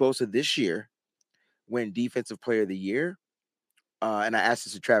rather Nick Bosa this year win defensive player of the year? And I asked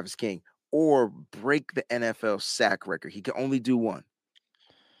this to Travis King, or break the NFL sack record? He can only do one.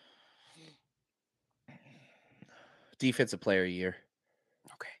 Defensive player of the year.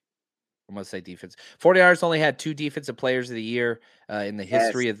 Okay. I'm going to say defense. 49ers only had 2 defensive players of the year in the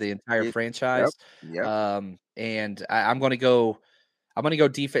history of the entire franchise. Yep. And I'm going to go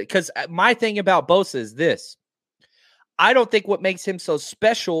defense, because my thing about Bosa is this. I don't think what makes him so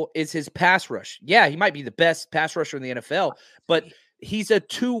special is his pass rush. Yeah, he might be the best pass rusher in the NFL, but he's a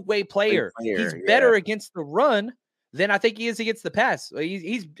two-way player. He's better against the run than I think he is against the pass.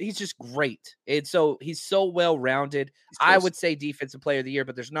 He's just great. And so he's so well-rounded. I would say defensive player of the year,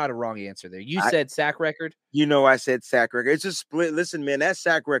 but there's not a wrong answer there. You said sack record? I said sack record. It's a split. Listen, man, that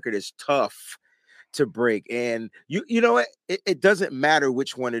sack record is tough to break, and you know what, it doesn't matter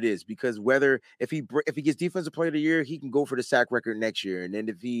which one it is, because if he gets defensive player of the year, he can go for the sack record next year, and then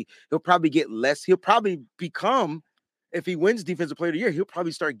if he'll probably get less, he'll probably become, if he wins defensive player of the year, he'll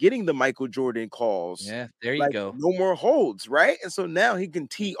probably start getting the Michael Jordan calls. Yeah, there you go. No more holds, right? And so now he can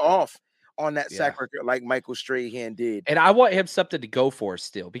tee off on that sack record like Michael Strahan did. And I want him something to go for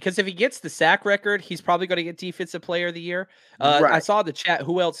still, because if he gets the sack record, he's probably going to get defensive player of the year. I saw the chat.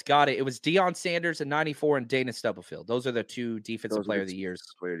 Who else got it? It was Deion Sanders in 94 and Dana Stubblefield. Those are the 2 defensive player of the years.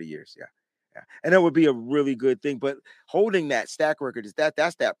 Player of the years, yeah. And that would be a really good thing. But holding that stack record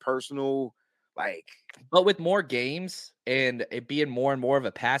that's that personal, like. But with more games and it being more and more of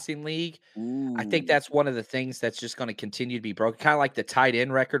a passing league, I think that's one of the things that's just going to continue to be broken. Kind of like the tight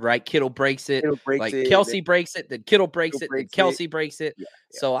end record, right? Kittle breaks it. Kelsey breaks it. Then Kittle breaks it. Then Kelsey breaks it. Yeah.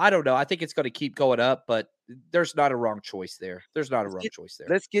 So I don't know. I think it's going to keep going up, but there's not a wrong choice there.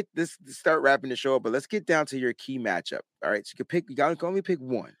 Let's get this, start wrapping the show up, but let's get down to your key matchup. All right. So you can only pick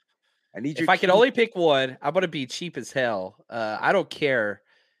one. If I can only pick one, I'm going to be cheap as hell. I don't care.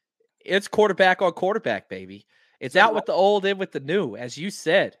 It's quarterback on quarterback, baby. It's out with the old, in with the new, as you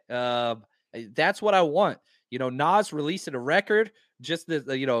said. That's what I want. Nas releasing a record just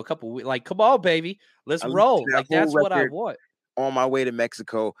a couple weeks. Like, come on, baby, let's roll. Like, that's what I want. On my way to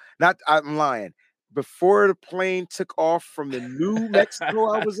Mexico. I'm lying. before the plane took off from the New Mexico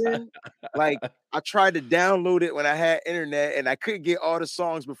I was in, like I tried to download it when I had internet and I couldn't get all the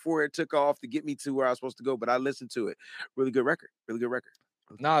songs before it took off to get me to where I was supposed to go, but I listened to it. Really good record. Really good record.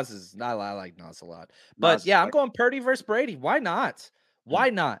 Nas is not. I like Nas a lot, but Nas, yeah, I'm like, going Purdy versus Brady. Why not? mm, Why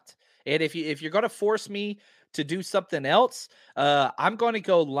not? And if you're going to force me to do something else, I'm going to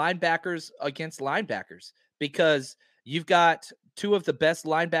go linebackers against linebackers because you've got two of the best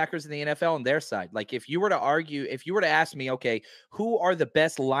linebackers in the NFL on their side. Like if you were to ask me, okay, who are the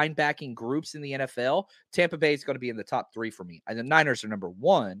best linebacking groups in the NFL? Tampa Bay is going to be in the top 3 for me, and the Niners are number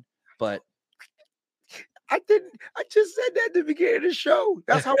 1. But I didn't. I just said that at the beginning of the show.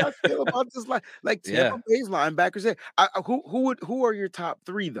 That's how I feel about this. Like Tampa yeah, Bay's linebackers. Who are your top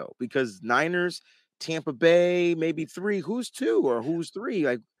 3 though? Because Niners, Tampa Bay, maybe 3. Who's 2 or who's 3?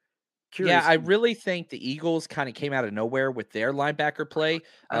 Like Yeah, curious. I really think the Eagles kind of came out of nowhere with their linebacker play.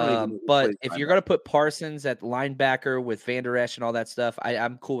 I don't even know who But plays if you're linebacker. going to put Parsons at linebacker with Van Der Esch and all that stuff,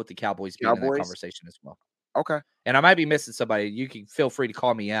 I'm cool with the Cowboys being in that Cowboys. conversation as well. Okay. And I might be missing somebody. You can feel free to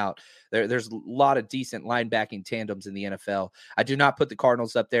call me out. There's a lot of decent linebacking tandems in the NFL. I do not put the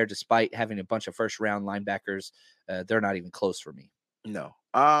Cardinals up there, despite having a bunch of first round linebackers. They're not even close for me. No.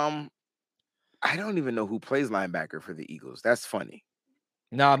 I don't even know who plays linebacker for the Eagles. That's funny.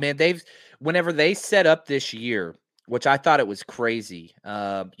 No, man, whenever they set up this year, which I thought it was crazy.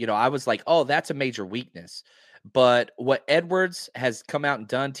 I was like, oh, that's a major weakness. But what Edwards has come out and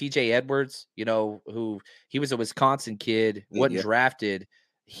done, TJ Edwards, who he was a Wisconsin kid, wasn't Yeah. drafted.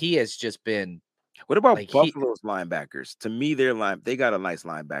 He has just been What about like Buffalo's linebackers? To me, they got a nice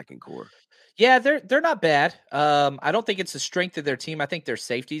linebacking core. Yeah, they're not bad. I don't think it's the strength of their team. I think their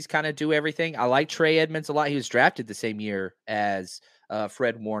safeties kind of do everything. I like Trey Edmonds a lot. He was drafted the same year as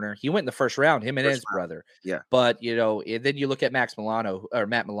Fred Warner. He went in the first round, him and First his round. brother. Yeah. But and then you look at Matt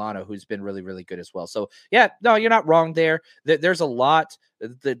Milano, who's been really, really good as well. So yeah, no, you're not wrong there. There's a lot.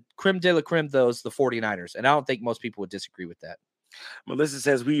 The creme de la creme, the 49ers, and I don't think most people would disagree with that. Melissa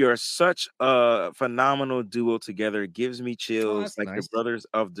says we are such a phenomenal duo together. It gives me Oh, chills that's like nice. the brothers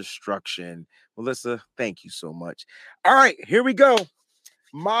of destruction. Melissa, thank you so much. All right, here we go.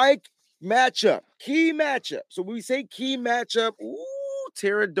 Mike matchup, key matchup. So when we say key matchup,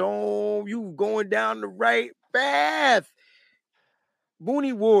 Terra Dome, you going down the right path.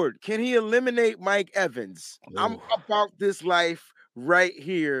 Mooney Ward, can he eliminate Mike Evans? I'm about this life right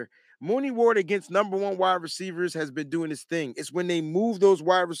here. Mooney Ward against number 1 wide receivers has been doing his thing. It's when they move those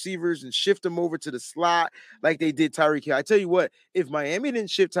wide receivers and shift them over to the slot like they did Tyreek Hill. I tell you what, if Miami didn't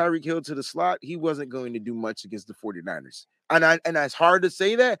shift Tyreek Hill to the slot, he wasn't going to do much against the 49ers. And it's hard to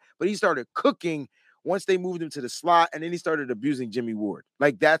say that, but he started cooking once they moved him to the slot, and then he started abusing Jimmy Ward.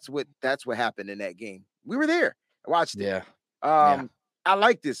 Like that's what happened in that game. We were there. I watched it. Yeah. I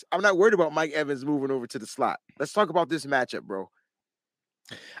like this. I'm not worried about Mike Evans moving over to the slot. Let's talk about this matchup, bro.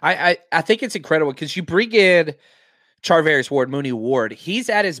 I think it's incredible because you bring in Charvarius Ward, Mooney Ward. He's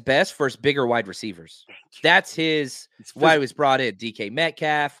at his best for his bigger wide receivers. That's why he was brought in. DK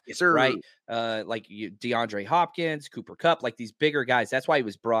Metcalf, yes, sir. Right? DeAndre Hopkins, Cooper Kupp, like these bigger guys. That's why he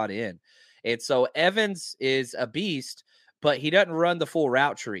was brought in. And so Evans is a beast, but he doesn't run the full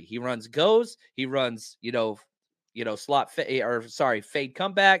route tree. He runs goes. He runs, fade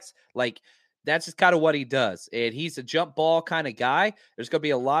comebacks. Like that's just kind of what he does. And he's a jump ball kind of guy. There's going to be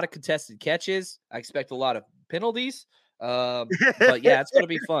a lot of contested catches. I expect a lot of penalties. But yeah, it's going to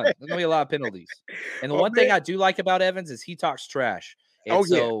be fun. There's going to be a lot of penalties. And the one thing I do like about Evans is he talks trash. And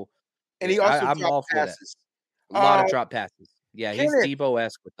and he also I'm all for passes. that. A lot of drop passes. Yeah, he's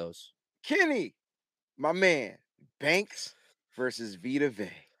Debo-esque with those. Kenny, my man, Banks versus Vita Vea.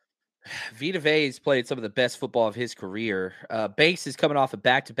 Vita Vea has played some of the best football of his career. Banks is coming off of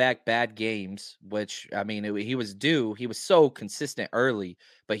back-to-back bad games, which, I mean, he was due. He was so consistent early,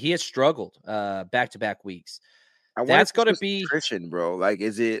 but he has struggled back-to-back weeks. That's going to be nutrition, bro. Like,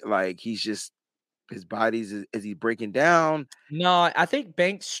 is it like he's just his body's is he breaking down? No, I think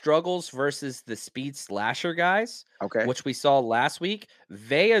Banks struggles versus the speed slasher guys, which we saw last week.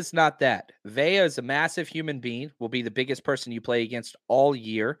 Vea's not that. Vea is a massive human being, will be the biggest person you play against all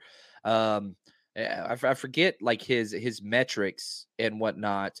year. I forget like his metrics and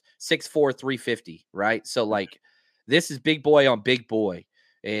whatnot. 6'4", 350, right? So like this is big boy on big boy.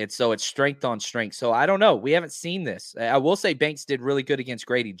 And so it's strength on strength. So I don't know. We haven't seen this. I will say Banks did really good against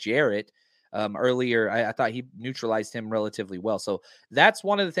Grady Jarrett. Earlier, I thought he neutralized him relatively well. So that's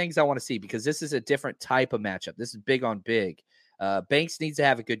one of the things I want to see because this is a different type of matchup. This is big on big. Banks needs to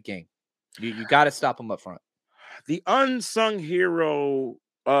have a good game. You got to stop him up front. The unsung hero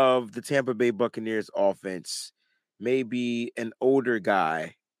of the Tampa Bay Buccaneers offense may be an older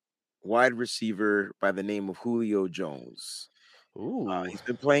guy wide receiver by the name of Julio Jones. Ooh. He's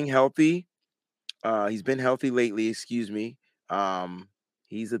been playing healthy. He's been healthy lately, excuse me. Um,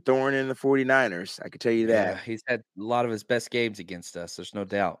 he's a thorn in the 49ers. I can tell you that. Yeah, he's had a lot of his best games against us. There's no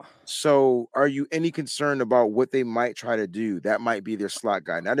doubt. So, are you any concerned about what they might try to do? That might be their slot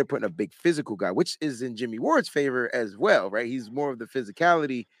guy. Now they're putting a big physical guy, which is in Jimmy Ward's favor as well, right? He's more of the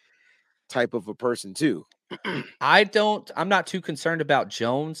physicality type of a person too. I'm not too concerned about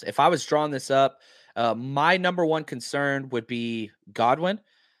Jones. If I was drawing this up, my number one concern would be Godwin.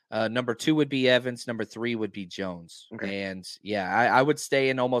 Number two would be Evans. Number three would be Jones. Okay. And yeah, I would stay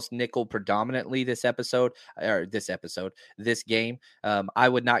in almost nickel predominantly this game. I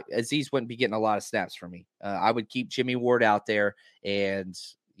would not, Aziz wouldn't be getting a lot of snaps for me. I would keep Jimmy Ward out there. And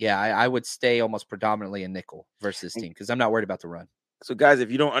yeah, I would stay almost predominantly in nickel versus this team because I'm not worried about the run. So, guys,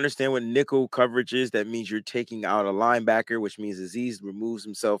 if you don't understand what nickel coverage is, that means you're taking out a linebacker, which means Aziz removes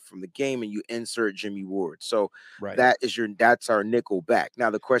himself from the game and you insert Jimmy Ward. So Right. that's our nickel back. Now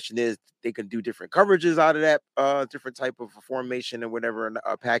the question is, they can do different coverages out of that different type of formation and whatever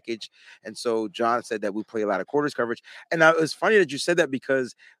package. And so John said that we play a lot of quarters coverage. And now it's funny that you said that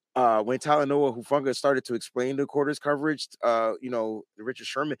because when Talanoa Hufanga started to explain the quarters coverage, Richard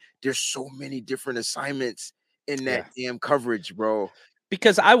Sherman, there's so many different assignments in that damn coverage, bro.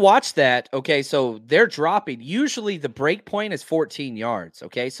 Because I watched that. Okay, so they're dropping. Usually the break point is 14 yards.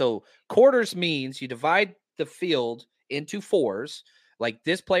 Okay, so quarters means you divide the field into fours. Like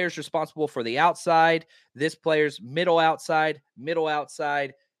this player's responsible for the outside, this player's middle outside,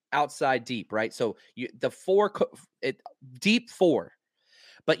 outside deep, right? So deep four.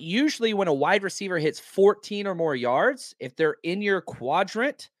 But usually when a wide receiver hits 14 or more yards, if they're in your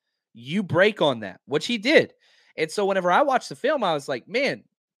quadrant, you break on that, which he did. And so whenever I watched the film, I was like, man,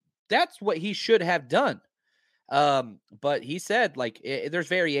 that's what he should have done. But he said, like, there's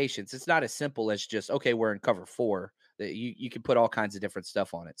variations. It's not as simple as just, okay, we're in cover 4. You can put all kinds of different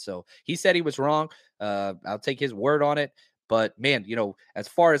stuff on it. So he said he was wrong. I'll take his word on it. But, man, as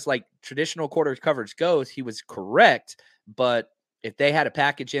far as, like, traditional quarter coverage goes, he was correct. But if they had a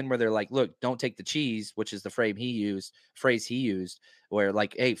package in where they're like, look, don't take the cheese, which is the phrase he used, where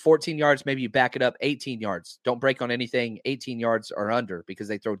like, hey, 14 yards, maybe you back it up 18 yards. Don't break on anything 18 yards or under because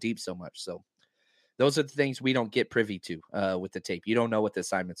they throw deep so much. So those are the things we don't get privy to with the tape. You don't know what the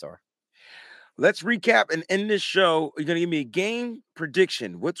assignments are. Let's recap and end this show. You're going to give me a game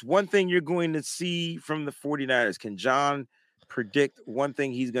prediction. What's one thing you're going to see from the 49ers? Can John predict one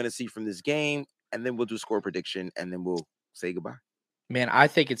thing he's going to see from this game? And then we'll do score prediction and then we'll say goodbye. Man, I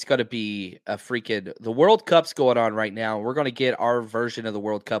think it's going to be the World Cup's going on right now. We're going to get our version of the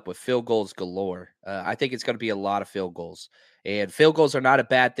World Cup with field goals galore. I think it's going to be a lot of field goals. And field goals are not a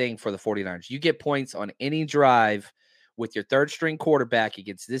bad thing for the 49ers. You get points on any drive with your third string quarterback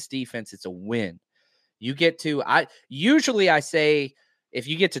against this defense, it's a win. You get to, I say, if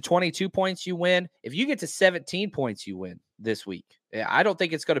you get to 22 points, you win. If you get to 17 points, you win this week. I don't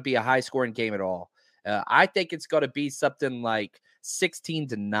think it's going to be a high scoring game at all. I think it's going to be something like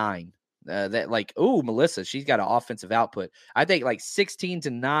 16-9. Melissa, she's got an offensive output. I think like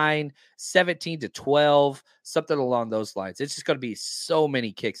 16-9, 17-12, something along those lines. It's just going to be so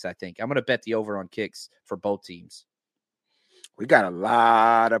many kicks, I think. I'm going to bet the over on kicks for both teams. We got a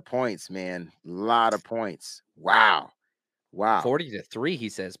lot of points, man. A lot of points. Wow. 40-3, he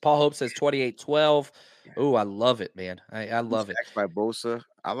says. Paul Hope says 28-12. Oh, I love it, man. I love it. By Bosa.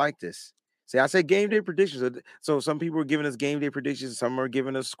 I like this. See, I said game day predictions. So some people are giving us game day predictions. Some are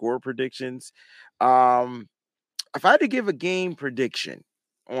giving us score predictions. If I had to give a game prediction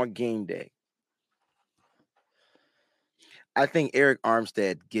on game day, I think Eric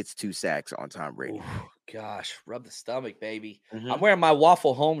Armstead gets 2 sacks on Tom Brady. Ooh, gosh, rub the stomach, baby. Mm-hmm. I'm wearing my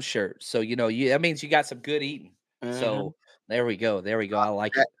Waffle Home shirt. So, that means you got some good eating. Mm-hmm. So there we go. I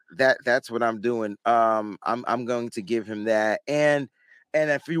like it. That's what I'm doing. I'm going to give him that. And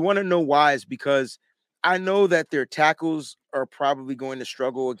if you want to know why, it's because I know that their tackles are probably going to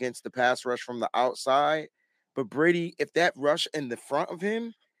struggle against the pass rush from the outside. But Brady, if that rush in the front of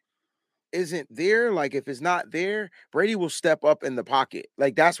him isn't there, like if it's not there, Brady will step up in the pocket.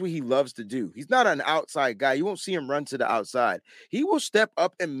 Like that's what he loves to do. He's not an outside guy. You won't see him run to the outside. He will step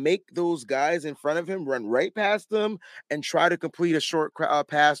up and make those guys in front of him run right past them and try to complete a short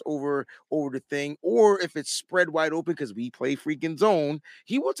pass over the thing. Or if it's spread wide open because we play freaking zone,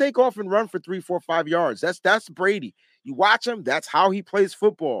 he will take off and run for 3, 4, 5 yards. That's Brady. You watch him. That's how he plays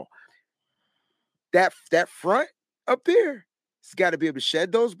football. That front up there, he's got to be able to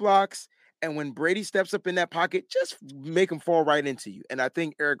shed those blocks. And when Brady steps up in that pocket, just make him fall right into you. And I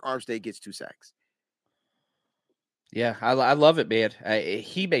think Eric Armstead gets 2 sacks. Yeah, I love it, man.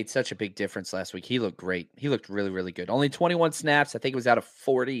 He made such a big difference last week. He looked great. He looked really, really good. Only 21 snaps. I think it was out of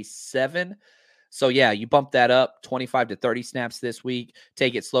 47. So, yeah, you bump that up 25 to 30 snaps this week.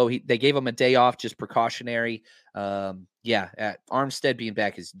 Take it slow. They gave him a day off, just precautionary. Armstead being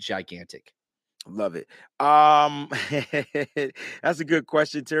back is gigantic. Love it. That's a good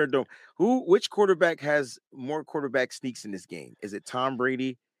question, Terradome. Which quarterback has more quarterback sneaks in this game? Is it Tom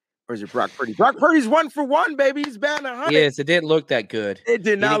Brady or is it Brock Purdy? Brock Purdy's 1-for-1, baby. He's batting 100. Yes, it didn't look that good. It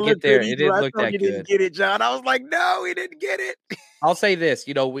did He not didn't look get there. good It either. didn't I look thought that he didn't good. get it, John. I was like, no, he didn't get it. I'll say this,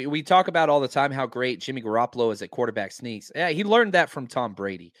 we talk about all the time how great Jimmy Garoppolo is at quarterback sneaks. Yeah, he learned that from Tom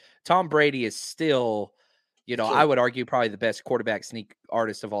Brady. Tom Brady is still, I would argue probably the best quarterback sneak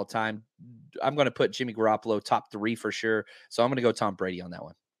artist of all time. I'm going to put Jimmy Garoppolo top 3 for sure. So I'm going to go Tom Brady on that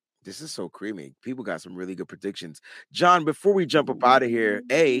one. This is so creamy. People got some really good predictions. John, before we jump up out of here,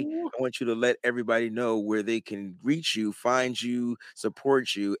 I want you to let everybody know where they can reach you, find you,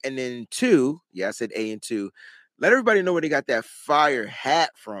 support you. And then 2, I said A and 2, let everybody know where they got that fire hat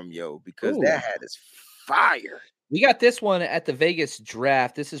from, because that hat is fire. We got this one at the Vegas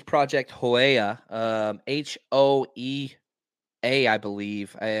draft. This is Project Hoea, Hoea, I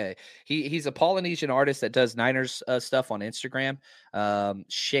believe. He's a Polynesian artist that does Niners stuff on Instagram.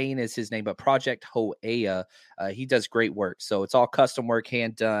 Shane is his name, but Project Hoea, he does great work. So it's all custom work,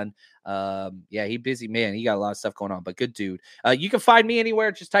 hand done. He busy man. He got a lot of stuff going on, but good dude. You can find me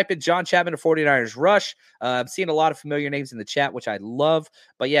anywhere. Just type in John Chapman or 49ers Rush. I'm seeing a lot of familiar names in the chat, which I love.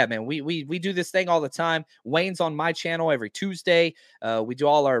 But yeah, man, we do this thing all the time. Wayne's on my channel every Tuesday. We do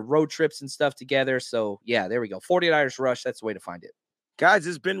all our road trips and stuff together. So yeah, there we go. 49ers Rush. That's the way to find it. Guys,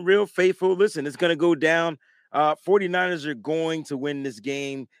 it's been real faithful. Listen, it's going to go down. 49ers are going to win this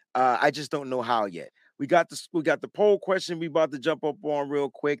game. I just don't know how yet. We got the poll question we about to jump up on real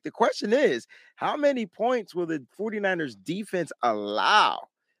quick. The question is, how many points will the 49ers defense allow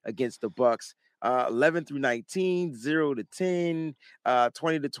against the Bucs? 11 through 19, 0 to 10,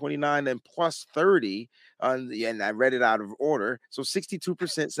 20 to 29, and plus 30. And I read it out of order. So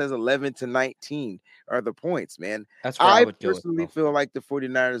 62% says 11 to 19 are the points, man. That's where I would personally feel like the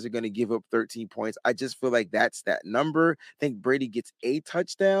 49ers are going to give up 13 points. I just feel like that's that number. I think Brady gets a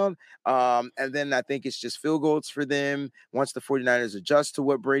touchdown. And then I think it's just field goals for them once the 49ers adjust to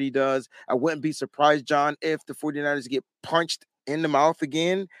what Brady does. I wouldn't be surprised, John, if the 49ers get punched in the mouth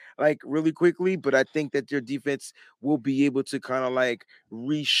again, like really quickly, but I think that their defense will be able to kind of like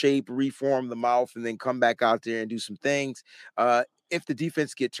reform the mouth and then come back out there and do some things. If the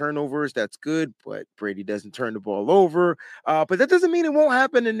defense get turnovers, that's good, but Brady doesn't turn the ball over. But that doesn't mean it won't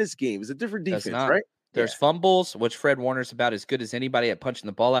happen in this game. It's a different defense, right? There's fumbles, which Fred Warner's about as good as anybody at punching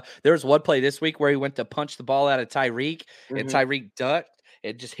the ball out. There was one play this week where he went to punch the ball out of Tyreek, and Tyreek ducked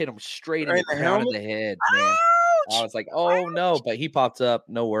and just hit him straight in the crown of the head, man. I was like, oh, no, but he popped up.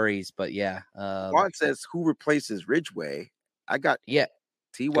 No worries. But yeah. Juan says, who replaces Ridgeway? I got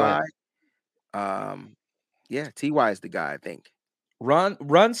T.Y. T.Y. is the guy, I think.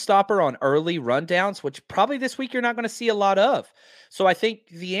 Run stopper on early rundowns, which probably this week you're not going to see a lot of. So I think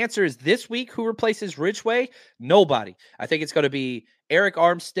the answer is this week, who replaces Ridgeway? Nobody. I think it's going to be Eric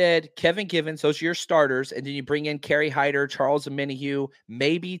Armstead, Kevin Givens. Those are your starters. And then you bring in Kerry Hyder, Charles Omenihu,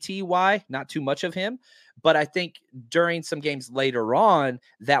 maybe T.Y., not too much of him. But I think during some games later on,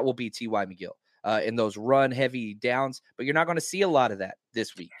 that will be T.Y. McGill in those run-heavy downs. But you're not going to see a lot of that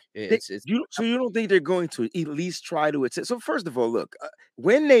this week. You don't think they're going to at least try to attempt? So first of all, look,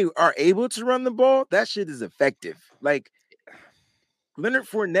 when they are able to run the ball, that shit is effective. Like Leonard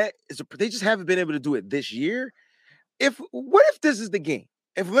Fournette, they just haven't been able to do it this year. What if this is the game?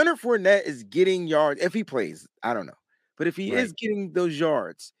 If Leonard Fournette is getting yards, if he plays, I don't know. But if he is getting those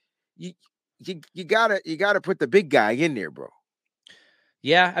yards, you gotta put the big guy in there, bro.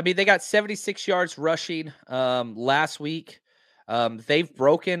 Yeah, I mean, they got 76 yards rushing last week. They've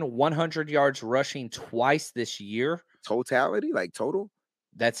broken 100 yards rushing twice this year. Totality, like total?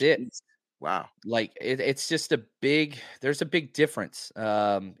 That's it. Wow. Like it's just there's a big difference.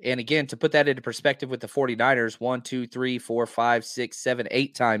 And again, to put that into perspective with the 49ers, 1, 2, 3, 4, 5, 6, 7,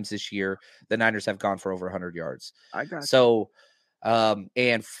 8 times this year, the Niners have gone for over 100 yards. I got you.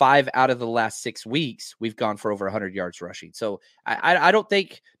 And 5 out of the last 6 weeks, we've gone for over 100 yards rushing. So I don't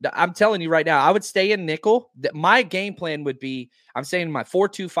think, I'm telling you right now, I would stay in nickel. My game plan would be, I'm saying my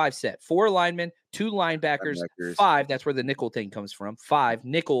 4-2-5 set, 4 linemen, 2 linebackers, 5. That's where the nickel thing comes from. 5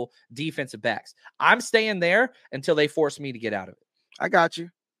 nickel defensive backs. I'm staying there until they force me to get out of it. I got you.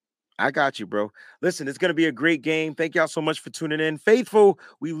 I got you, bro. Listen, it's going to be a great game. Thank y'all so much for tuning in. Faithful,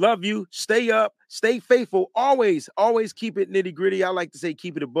 we love you. Stay up, stay faithful. Always keep it nitty gritty. I like to say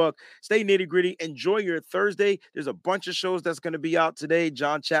keep it a buck. Stay nitty gritty. Enjoy your Thursday. There's a bunch of shows that's going to be out today.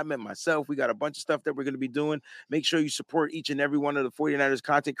 John Chapman, myself, we got a bunch of stuff that we're going to be doing. Make sure you support each and every one of the 49ers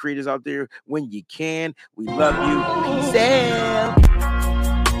content creators out there when you can. We love you. Peace out.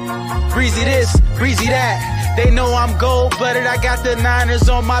 Breezy this, breezy that. They know I'm gold-blooded. I got the Niners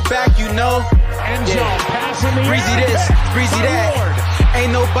on my back, you know. Breezy this, breezy that.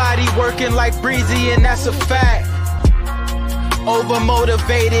 Ain't nobody working like Breezy, and that's a fact.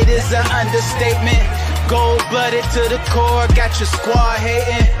 Overmotivated is an understatement. Gold-blooded to the core, got your squad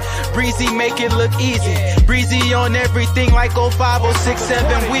hating. Breezy make it look easy. Breezy on everything like 05, 06,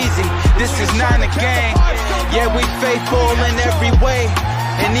 7 Wheezy. This is not a gang. Yeah, we faithful in every way.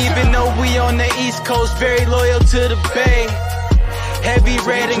 And even though we on the East Coast, very loyal to the Bay. Heavy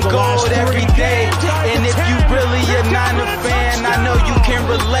red and gold every day. And if you really a Niner fan, I know you can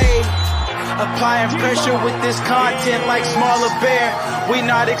relate. Applying pressure with this content like Smaller Bear. We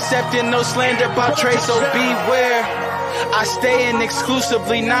not accepting no slander about Trey, so beware. I stay in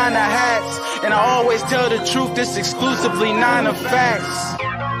exclusively Niner hats. And I always tell the truth, this exclusively Niner facts.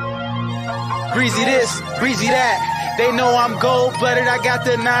 Breezy this, breezy that. They know I'm gold-blooded. I got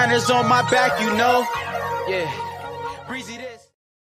the Niners on my back, you know. Yeah.